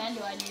 How many men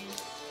do I need?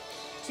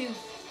 2.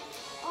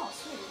 Oh,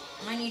 sweet.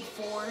 I need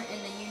 4, and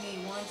then you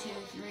need 1, 2,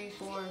 3,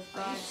 4,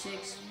 5,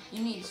 6.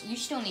 You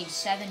still need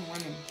 7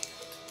 women.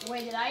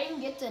 Wait, did I even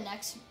get the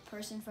next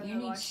person from You the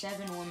need watch?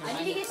 7 women.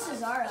 I need to get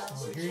Cesaro.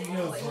 Oh, here you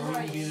go, Wait, bro. who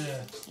are You you? get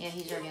a Yeah,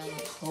 he's already on it.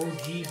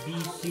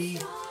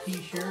 OGBC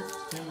t-shirt,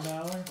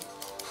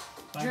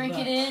 $10. Drink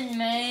it in,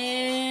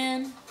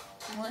 man.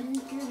 What?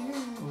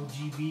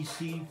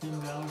 OGBC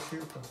 $10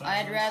 shirt for $5.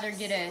 I'd rather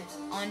get a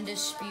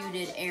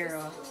Undisputed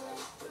Era.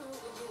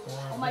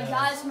 Oh my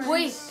god, it's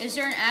Maurice. Wait, is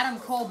there an Adam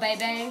Cole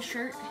Baby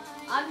shirt?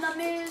 I'm the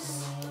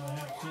Miz. I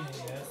haven't seen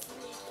it yet.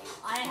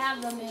 I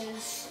have the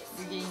Miz.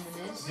 You're getting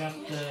the Miz?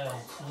 Got the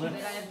But I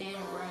have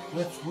Daniel Bryan.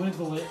 Let's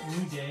Wiggle It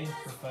New Day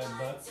for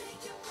 $5.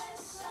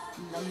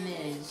 The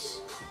Miz.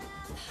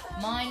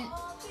 Mine.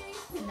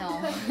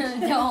 No,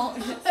 don't.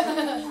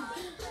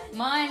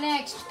 My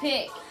next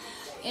pick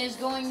is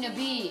going to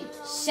be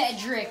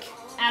Cedric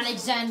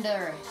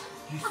Alexander.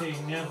 Did you say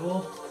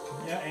Neville?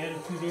 Yeah,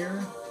 Attitude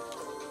Era?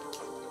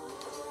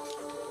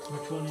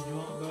 Which one did you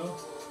want, Bo?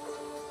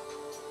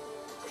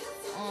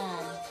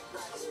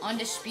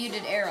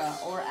 Undisputed Era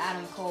or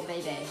Adam Cole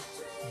Baby. Yeah,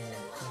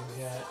 so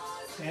we got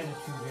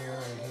Attitude Era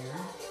right here.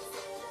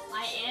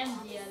 I am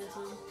the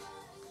attitude.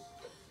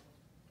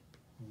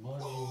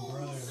 Bludgeon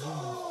Brothers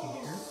women's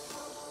t-shirt.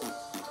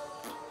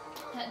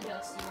 That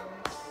Dusty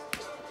works.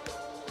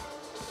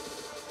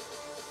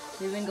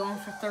 We've been going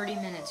for 30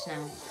 minutes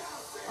now.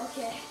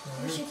 Okay,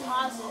 we should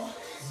pause it.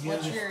 The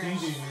What's yours?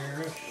 Undisputed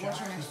Era, What's Shock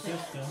your next the pick?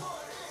 System.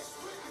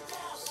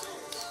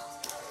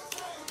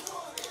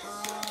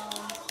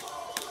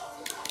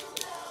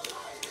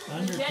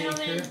 Undertaker,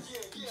 Gentleman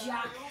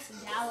Jack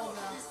Gallagher.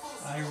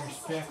 I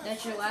Respect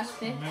That's your last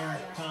pick?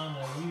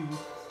 Americana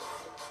Youth.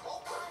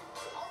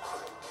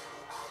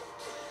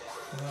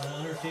 You want an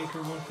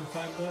Undertaker one for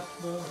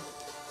 $5, bro?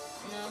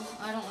 No,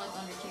 I don't like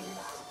Undertaker.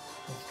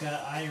 It's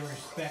got I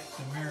Respect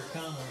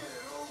Americana.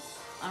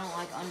 I don't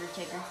like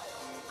Undertaker.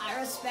 I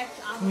respect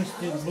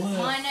Twisted Blood.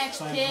 My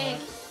next $5. pick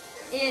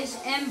is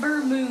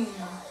Ember Moon.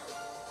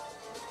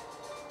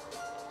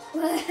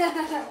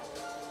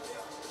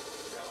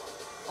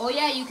 Oh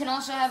yeah, you can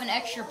also have an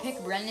extra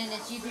pick, Brendon.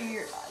 It's either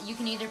you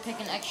can either pick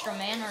an extra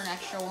man or an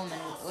extra woman.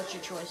 What's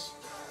your choice?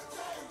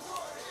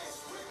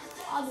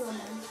 I'll do a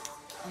man.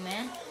 A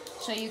man.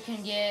 So you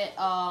can get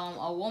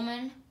a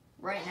woman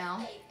right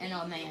now and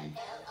a man.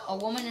 A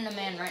woman and a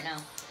man right now.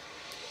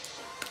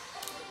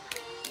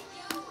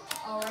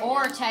 Alright.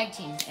 Or a tag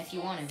team if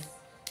you wanted.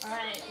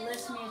 Alright,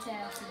 list me a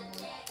tag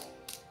team.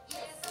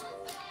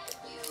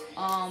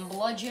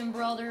 Bludgeon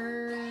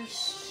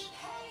Brothers.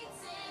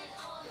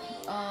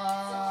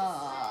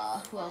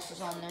 Who else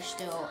is on there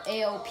still?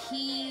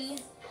 AOP,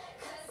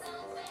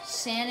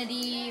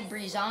 Sanity,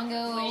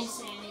 Breezango, Wait,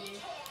 Sanity.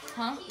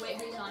 huh? Wait,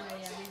 who's on there?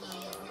 Yeah, who's on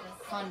there? Okay.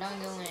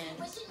 Fandango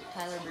and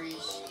Tyler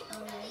Breeze.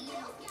 Okay.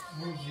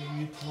 Here's the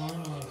Youth one,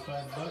 only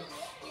 $5.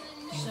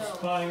 So-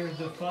 Inspire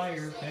the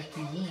Fire,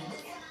 Becky Lynch.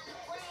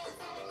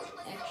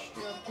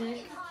 Extra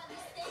pick.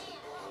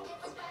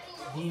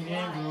 Dean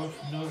Ambrose,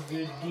 No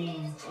Good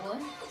Dean,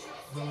 What?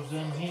 goes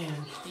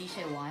unhinged. Did you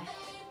say why?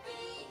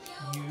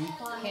 Youth.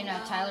 Okay, now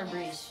Tyler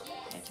Breeze. You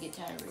have to get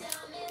Tyler Breeze.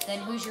 Then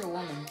who's your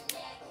woman?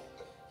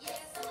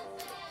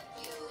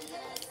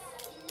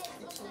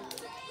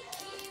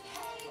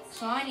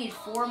 So I need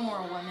 4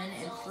 more women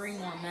and 3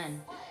 more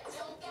men.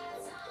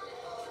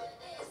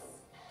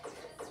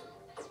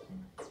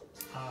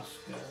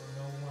 Oscar,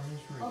 no one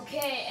is ready.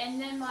 Okay,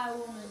 and then my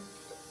woman.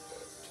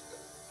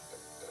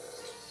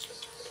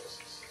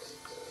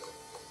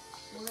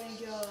 We're gonna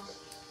go.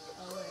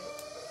 Oh wait.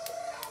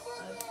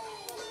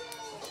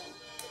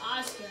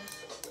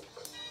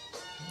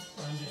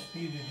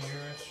 Undisputed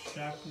Era.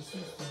 Shock the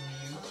system,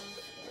 you.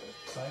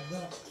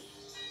 $5.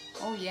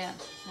 Oh yeah,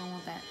 I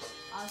want that.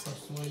 Awesome.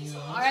 That's the one you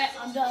want. Alright,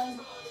 I'm done.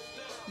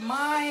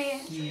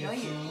 My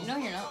CFO. no,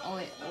 you're not. Oh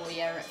wait, oh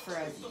yeah, right, for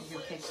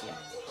your picks, yeah.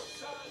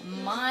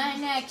 My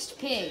next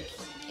pick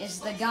is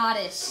the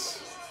goddess.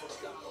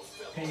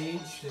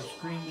 Paige, the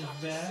scream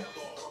is back.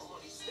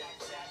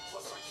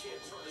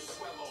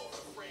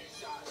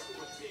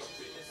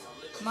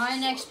 My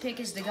next pick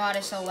is the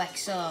goddess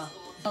Alexa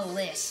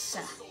Bliss.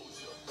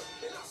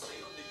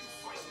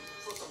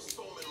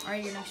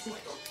 Alright, your next pick.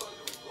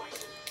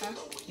 Huh?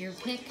 Your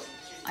pick.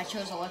 I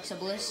chose Alexa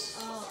Bliss.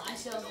 Oh, I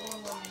still have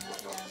one woman. I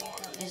forgot about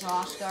that. Is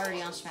Oscar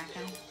already on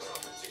SmackDown?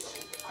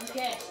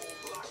 Okay.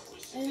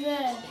 And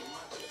then,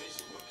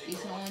 You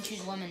can only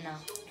choose women now.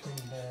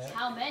 Come back.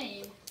 how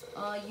many?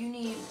 You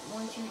need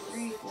 1, 2,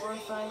 3, 4,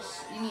 5.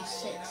 You need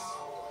 6.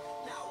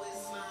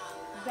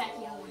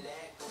 Becky Young.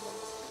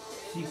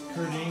 See,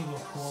 Kurt Angle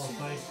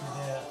qualified for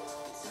that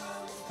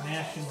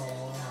national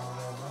one or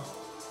whatever.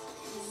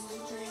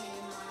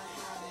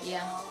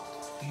 Yeah.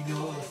 You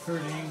know what was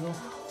Kurt Angle?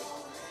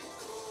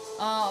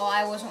 Oh,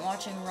 I wasn't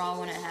watching Raw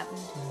when it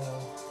happened. No.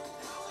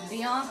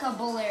 Bianca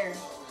Belair.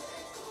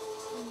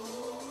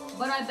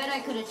 But I bet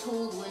I could have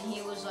told when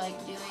he was like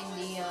doing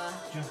the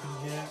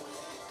Jumping jack.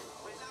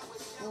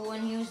 well,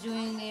 when he was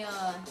doing the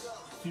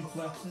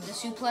Suplexes.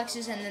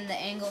 suplexes and then the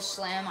angle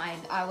slam,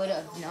 I would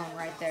have known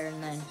right there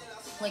and then.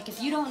 Like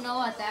if you don't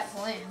know at that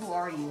point, who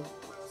are you?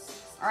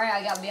 Alright,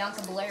 I got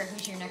Bianca Belair.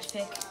 Who's your next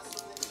pick?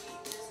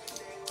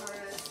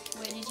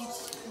 Wait, did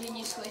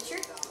you switch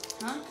her?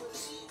 Huh?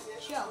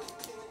 Show.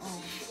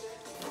 Oh.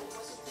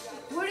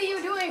 What are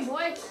you doing,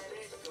 boy?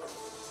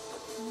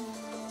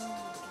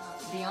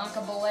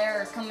 Bianca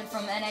Belair coming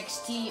from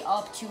NXT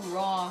up to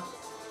Raw.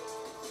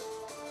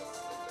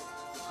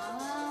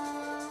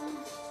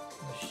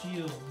 The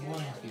Shield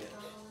blanket.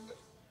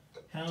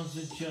 Hounds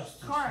of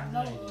Justice.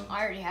 Carmella. United.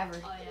 I already have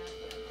her. Oh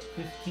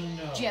yeah.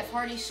 $15. Jeff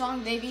Hardy's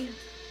song, baby.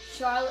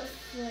 Charlotte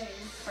Flair.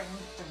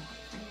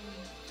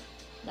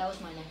 That was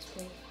my next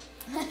pick.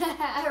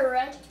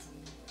 Alright.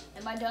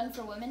 Am I done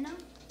for women now?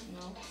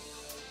 No.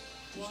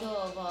 You still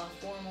have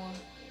 4 more.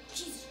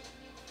 Jesus.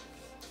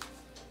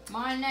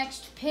 My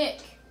next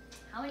pick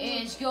How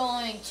many? is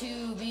going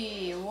to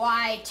be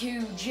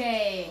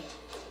Y2J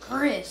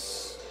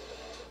Chris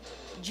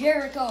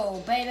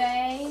Jericho,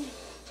 baby.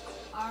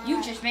 Alright.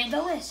 You just made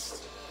the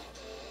list.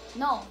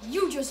 No,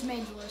 you just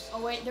made the list.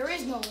 Oh wait, there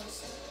is no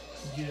list.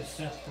 You get a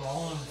Seth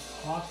Rollins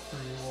clock for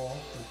your wall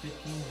for $15.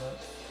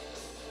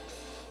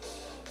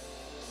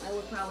 I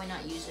would probably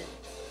not use it.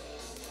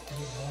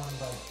 You're born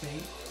by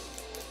fate.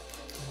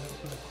 I'm gonna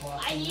put a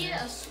clock I in need there.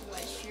 a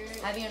sweatshirt.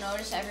 Have you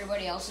noticed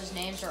everybody else's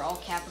names are all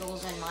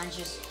capitals and mine's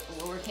just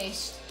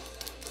lowercase?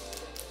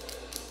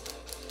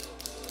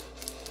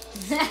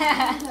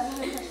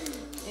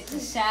 It's a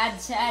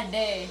sad, sad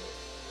day.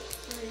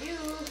 For you.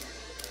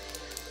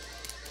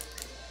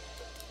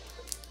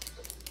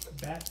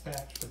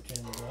 Backpacks for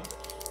 $10.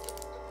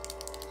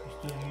 You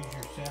still use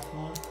your Seth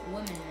one?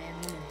 Women, man,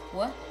 women.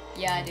 What?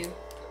 Yeah, I do.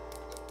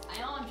 I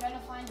know, I'm trying to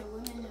find a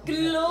woman.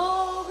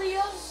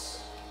 Glorious.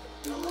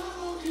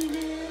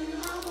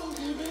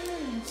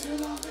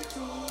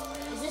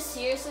 Is this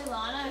seriously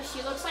Lana?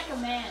 She looks like a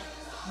man.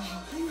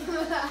 Is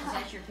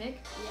that your pick?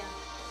 Yeah.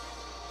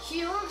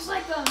 She looks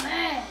like a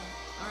man.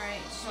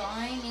 Alright, so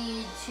I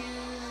need 2,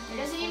 3, It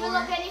doesn't 4. even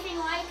look anything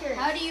like her.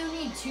 How do you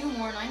need 2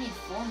 more and I need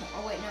 4 more?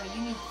 Oh wait, no,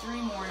 you need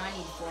 3 more and I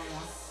need 4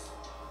 more.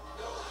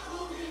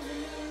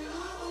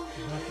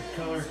 You got the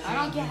color I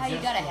don't change get how you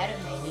got adjustable ahead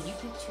of me. mode. Did you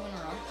pick 2 in a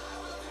row?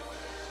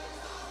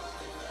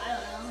 I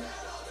don't know.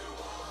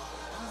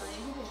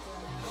 You can pick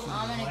one.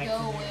 I'm gonna Lights go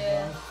in with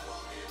here,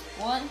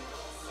 what?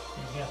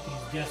 You got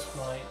these desk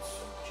lights.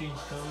 Change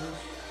colors.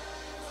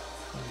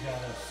 We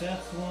got a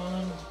Seth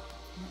one.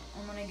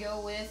 I'm gonna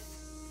go with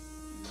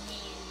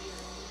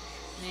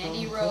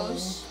Mandy Stone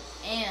Rose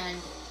and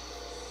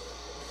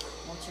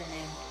what's her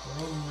name?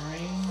 Roman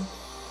Reigns.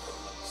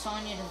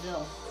 Sonya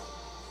Deville.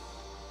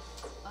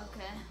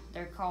 Okay.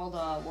 They're called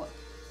what?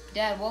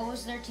 Dad, what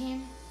was their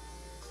team?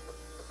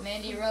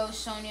 Mandy Rose,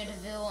 Sonya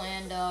Deville,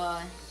 and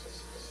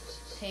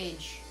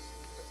Paige.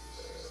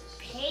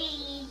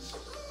 Page.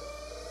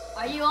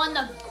 Are you on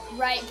the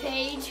right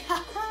page?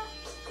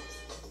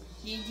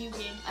 You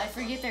get. I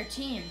forget their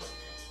team.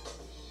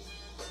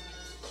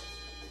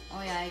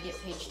 Oh yeah, I get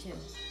Paige too.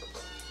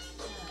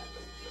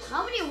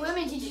 How many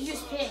women did you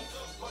just pick?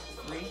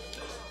 3.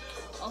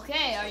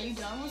 Okay, are you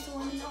done with the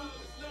women now?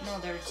 No,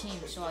 they're a team,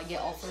 so I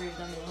get all 3 of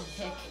them in one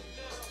pick.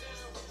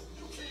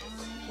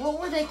 What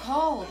were they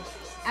called?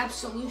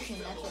 Absolution,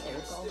 that's what they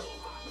were called.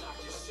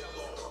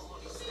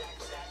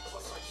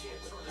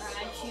 Alright,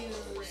 I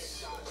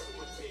choose.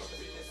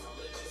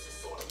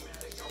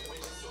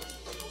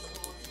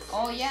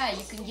 Oh yeah,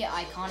 you can get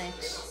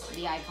Iconics.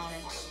 The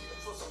Iconics.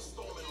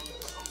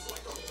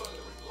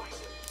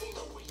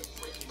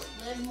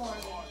 Liv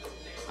Morgan.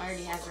 I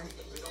already have her.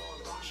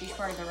 She's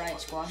part of the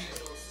Riot Squad.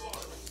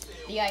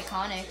 The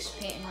Iconics,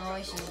 Peyton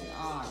Royce and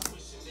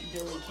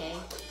Billy Kay.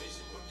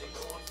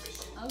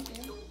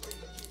 Okay.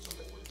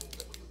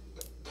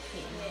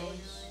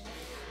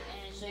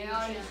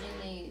 she's in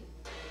the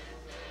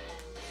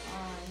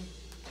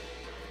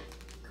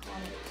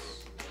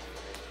comics.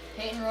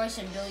 Peyton Royce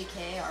and Billy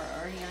Kay are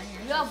already on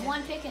here. You have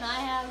one pick and I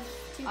have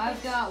 2 picks.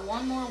 I've got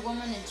one more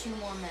woman and 2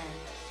 more men.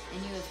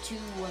 And you have 2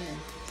 women.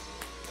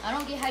 I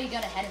don't get how you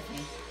got ahead of me.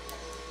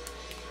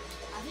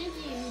 I think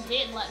you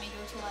did let me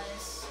go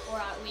twice.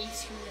 Or we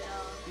screwed it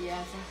up. Yeah,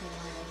 I think we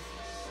might have.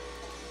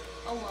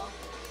 Oh well.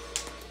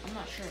 I'm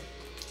not sure.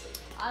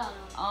 I don't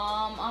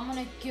know. I'm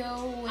gonna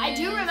go with... I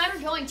do remember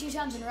going 2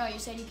 times in a row. You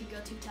said you could go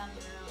 2 times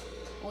in a row.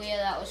 Well, yeah,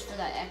 that was for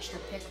that extra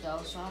pick,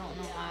 though, so I don't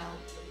know how.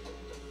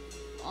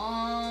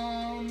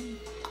 I'm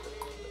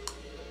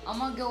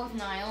gonna go with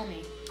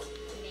Naomi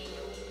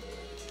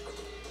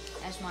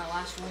as my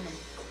last woman.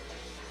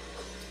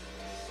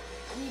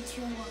 I need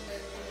 2 more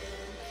women.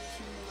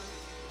 2 more.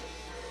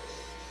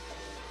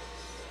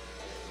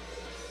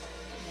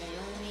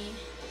 Naomi.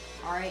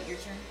 Alright, your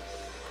turn.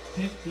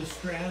 Pick the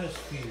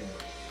Stratosphere.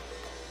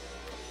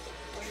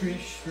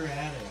 Trish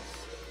Stratus.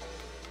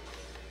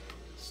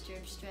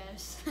 Strip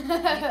Stratus. You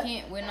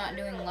can't, we're not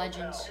doing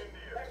legends.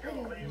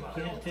 You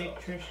can't take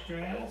Trish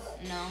Stratus?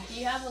 No. Do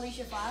you have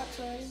Alicia Fox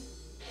already?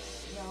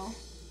 No.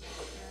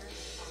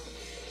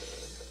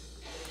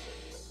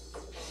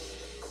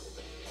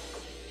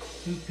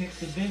 Who picked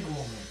the big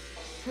woman?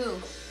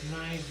 Who?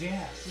 Nia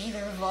Jax.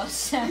 Neither of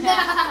us. You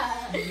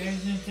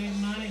guys didn't take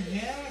Nia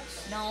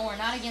Jax? No, we're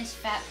not against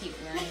fat people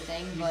or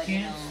anything, You but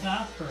can't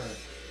stop her.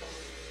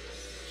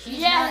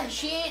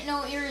 She ain't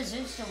no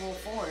irresistible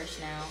force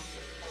now.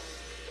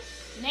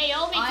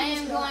 Naomi I can am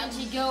just going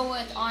to go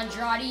with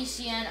Andrade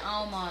Cien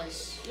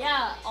Almas.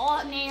 Yeah,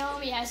 all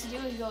Naomi has to do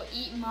is go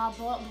eat my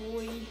butt,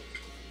 boy.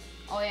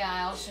 Oh yeah,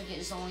 I also get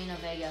Zelina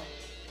Vega.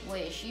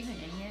 Wait, is she even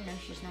in here? No,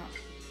 she's not.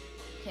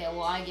 Okay,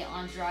 well I get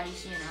Andrade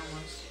Cien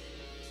Almas.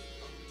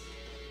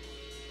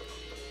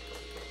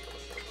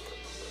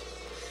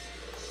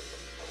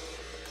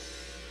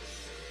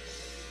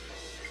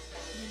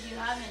 Did you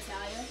have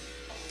Natalia?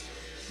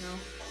 No.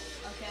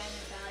 Okay,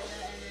 Natalia,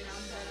 and then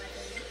I'm done, I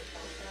think.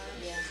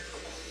 Yeah.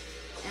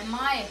 And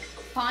my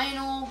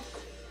final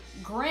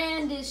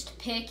grandest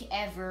pick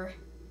ever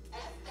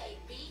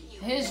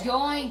is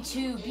going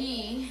to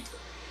be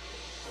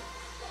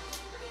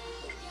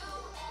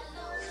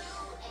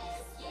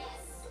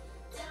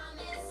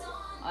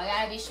I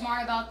gotta be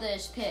smart about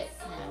this pick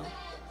now.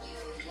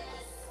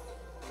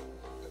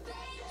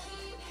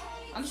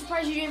 I'm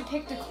surprised you didn't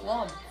pick the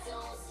club.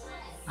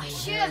 I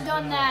should have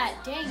done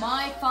that. Dang.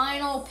 My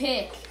final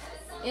pick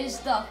is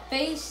the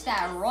face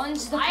that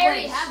runs the place. I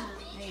already have them.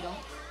 No, you don't.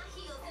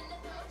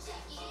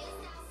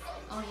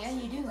 Oh, yeah,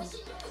 you do.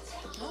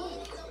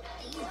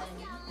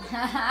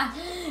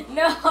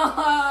 No,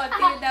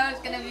 dude, that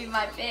was gonna be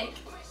my pick.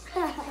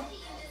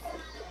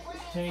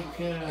 Take,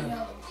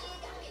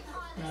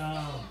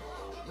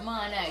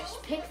 My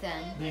next pick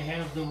then. they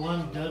have the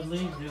one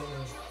Dudley that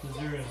was, because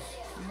there is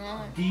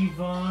No.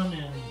 Devon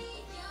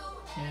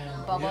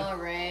and Bubba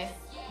Ray.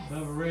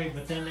 Bubba Ray,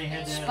 but then they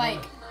had that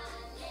Spike.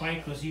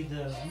 Spike, was he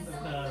the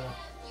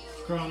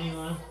scrawny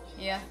one?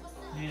 Yeah,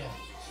 Yeah.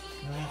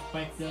 And that's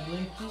Spike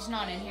Dudley. he's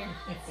not in here.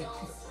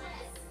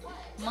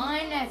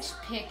 My next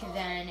pick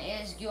then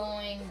is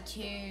going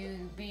to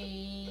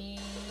be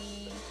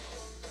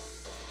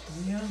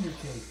The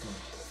Undertaker.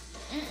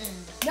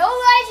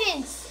 No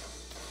legends!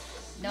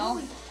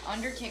 No,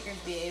 Undertaker's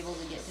be able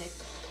to get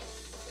picked.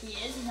 He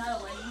is? He's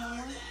not a legend no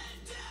more?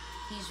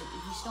 He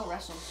still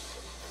wrestles.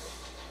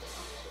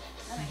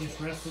 He just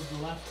wrestled the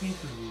last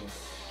pay-per-view.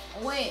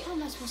 Wait, How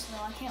am I supposed to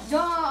know? I can't. duh,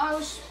 I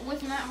was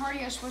with Matt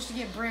Hardy. I was supposed to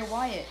get Bray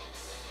Wyatt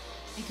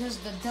because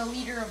the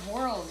leader of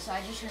worlds.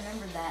 I just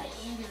remembered that.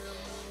 You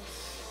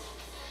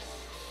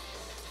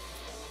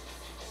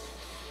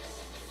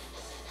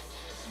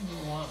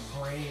don't want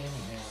Bray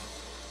anyhow.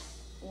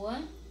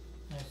 What?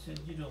 I said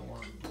you don't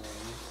want Bray.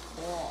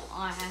 Well,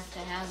 I have to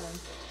have him.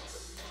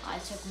 I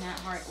took Matt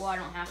Hardy. Well, I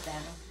don't have to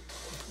have him.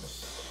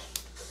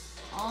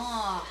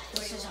 Ah,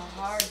 this is a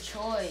hard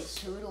choice.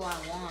 Who do I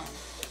want?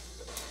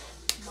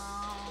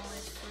 Mom,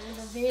 it's for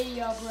the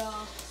video, bro.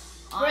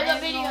 I'm the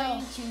video.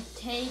 going to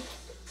take.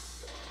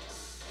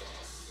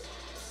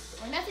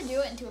 We're gonna have to do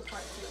it into a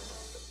part 2.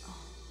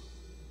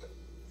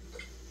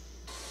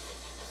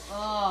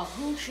 Oh,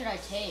 who should I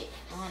take?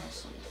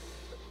 Honestly.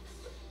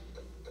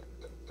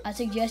 I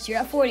suggest you're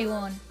at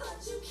 41.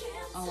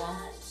 Oh well.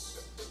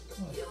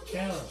 Well,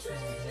 Chalice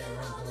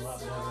runs a lot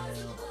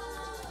better now.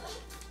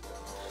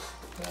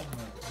 God,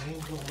 my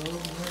veins will load and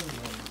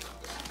everything.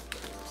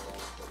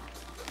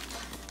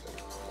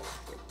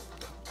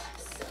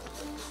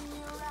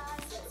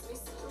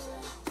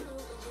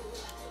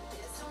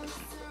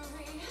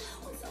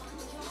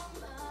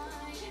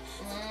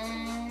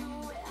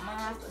 I'm gonna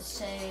have to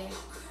say.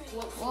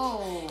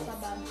 Whoa.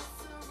 Not bad.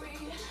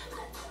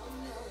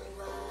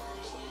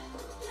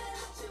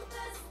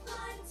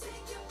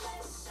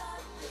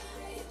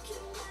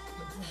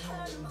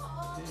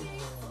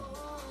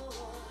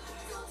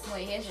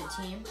 Wait, here's your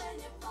team.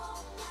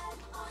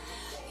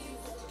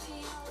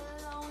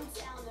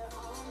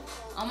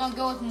 I'm gonna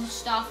go with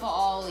Mustafa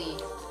Ali.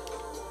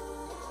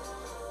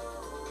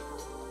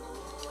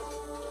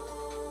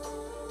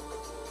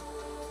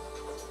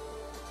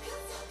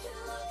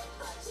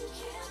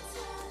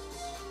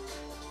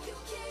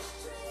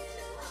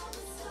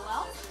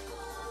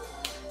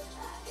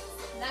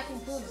 And that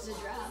concludes the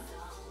draft.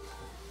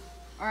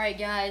 Alright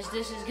guys,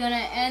 this is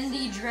gonna end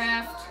the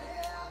draft.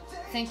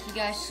 Thank you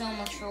guys so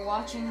much for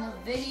watching the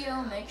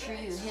video. Make sure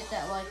you hit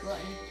that like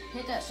button,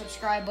 hit that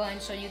subscribe button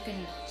so you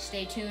can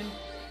stay tuned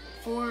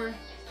for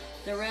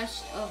the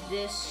rest of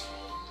this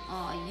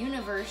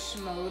universe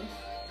mode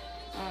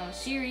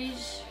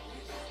series.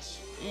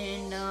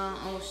 And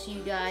I will see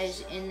you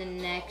guys in the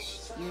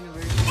next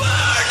universe.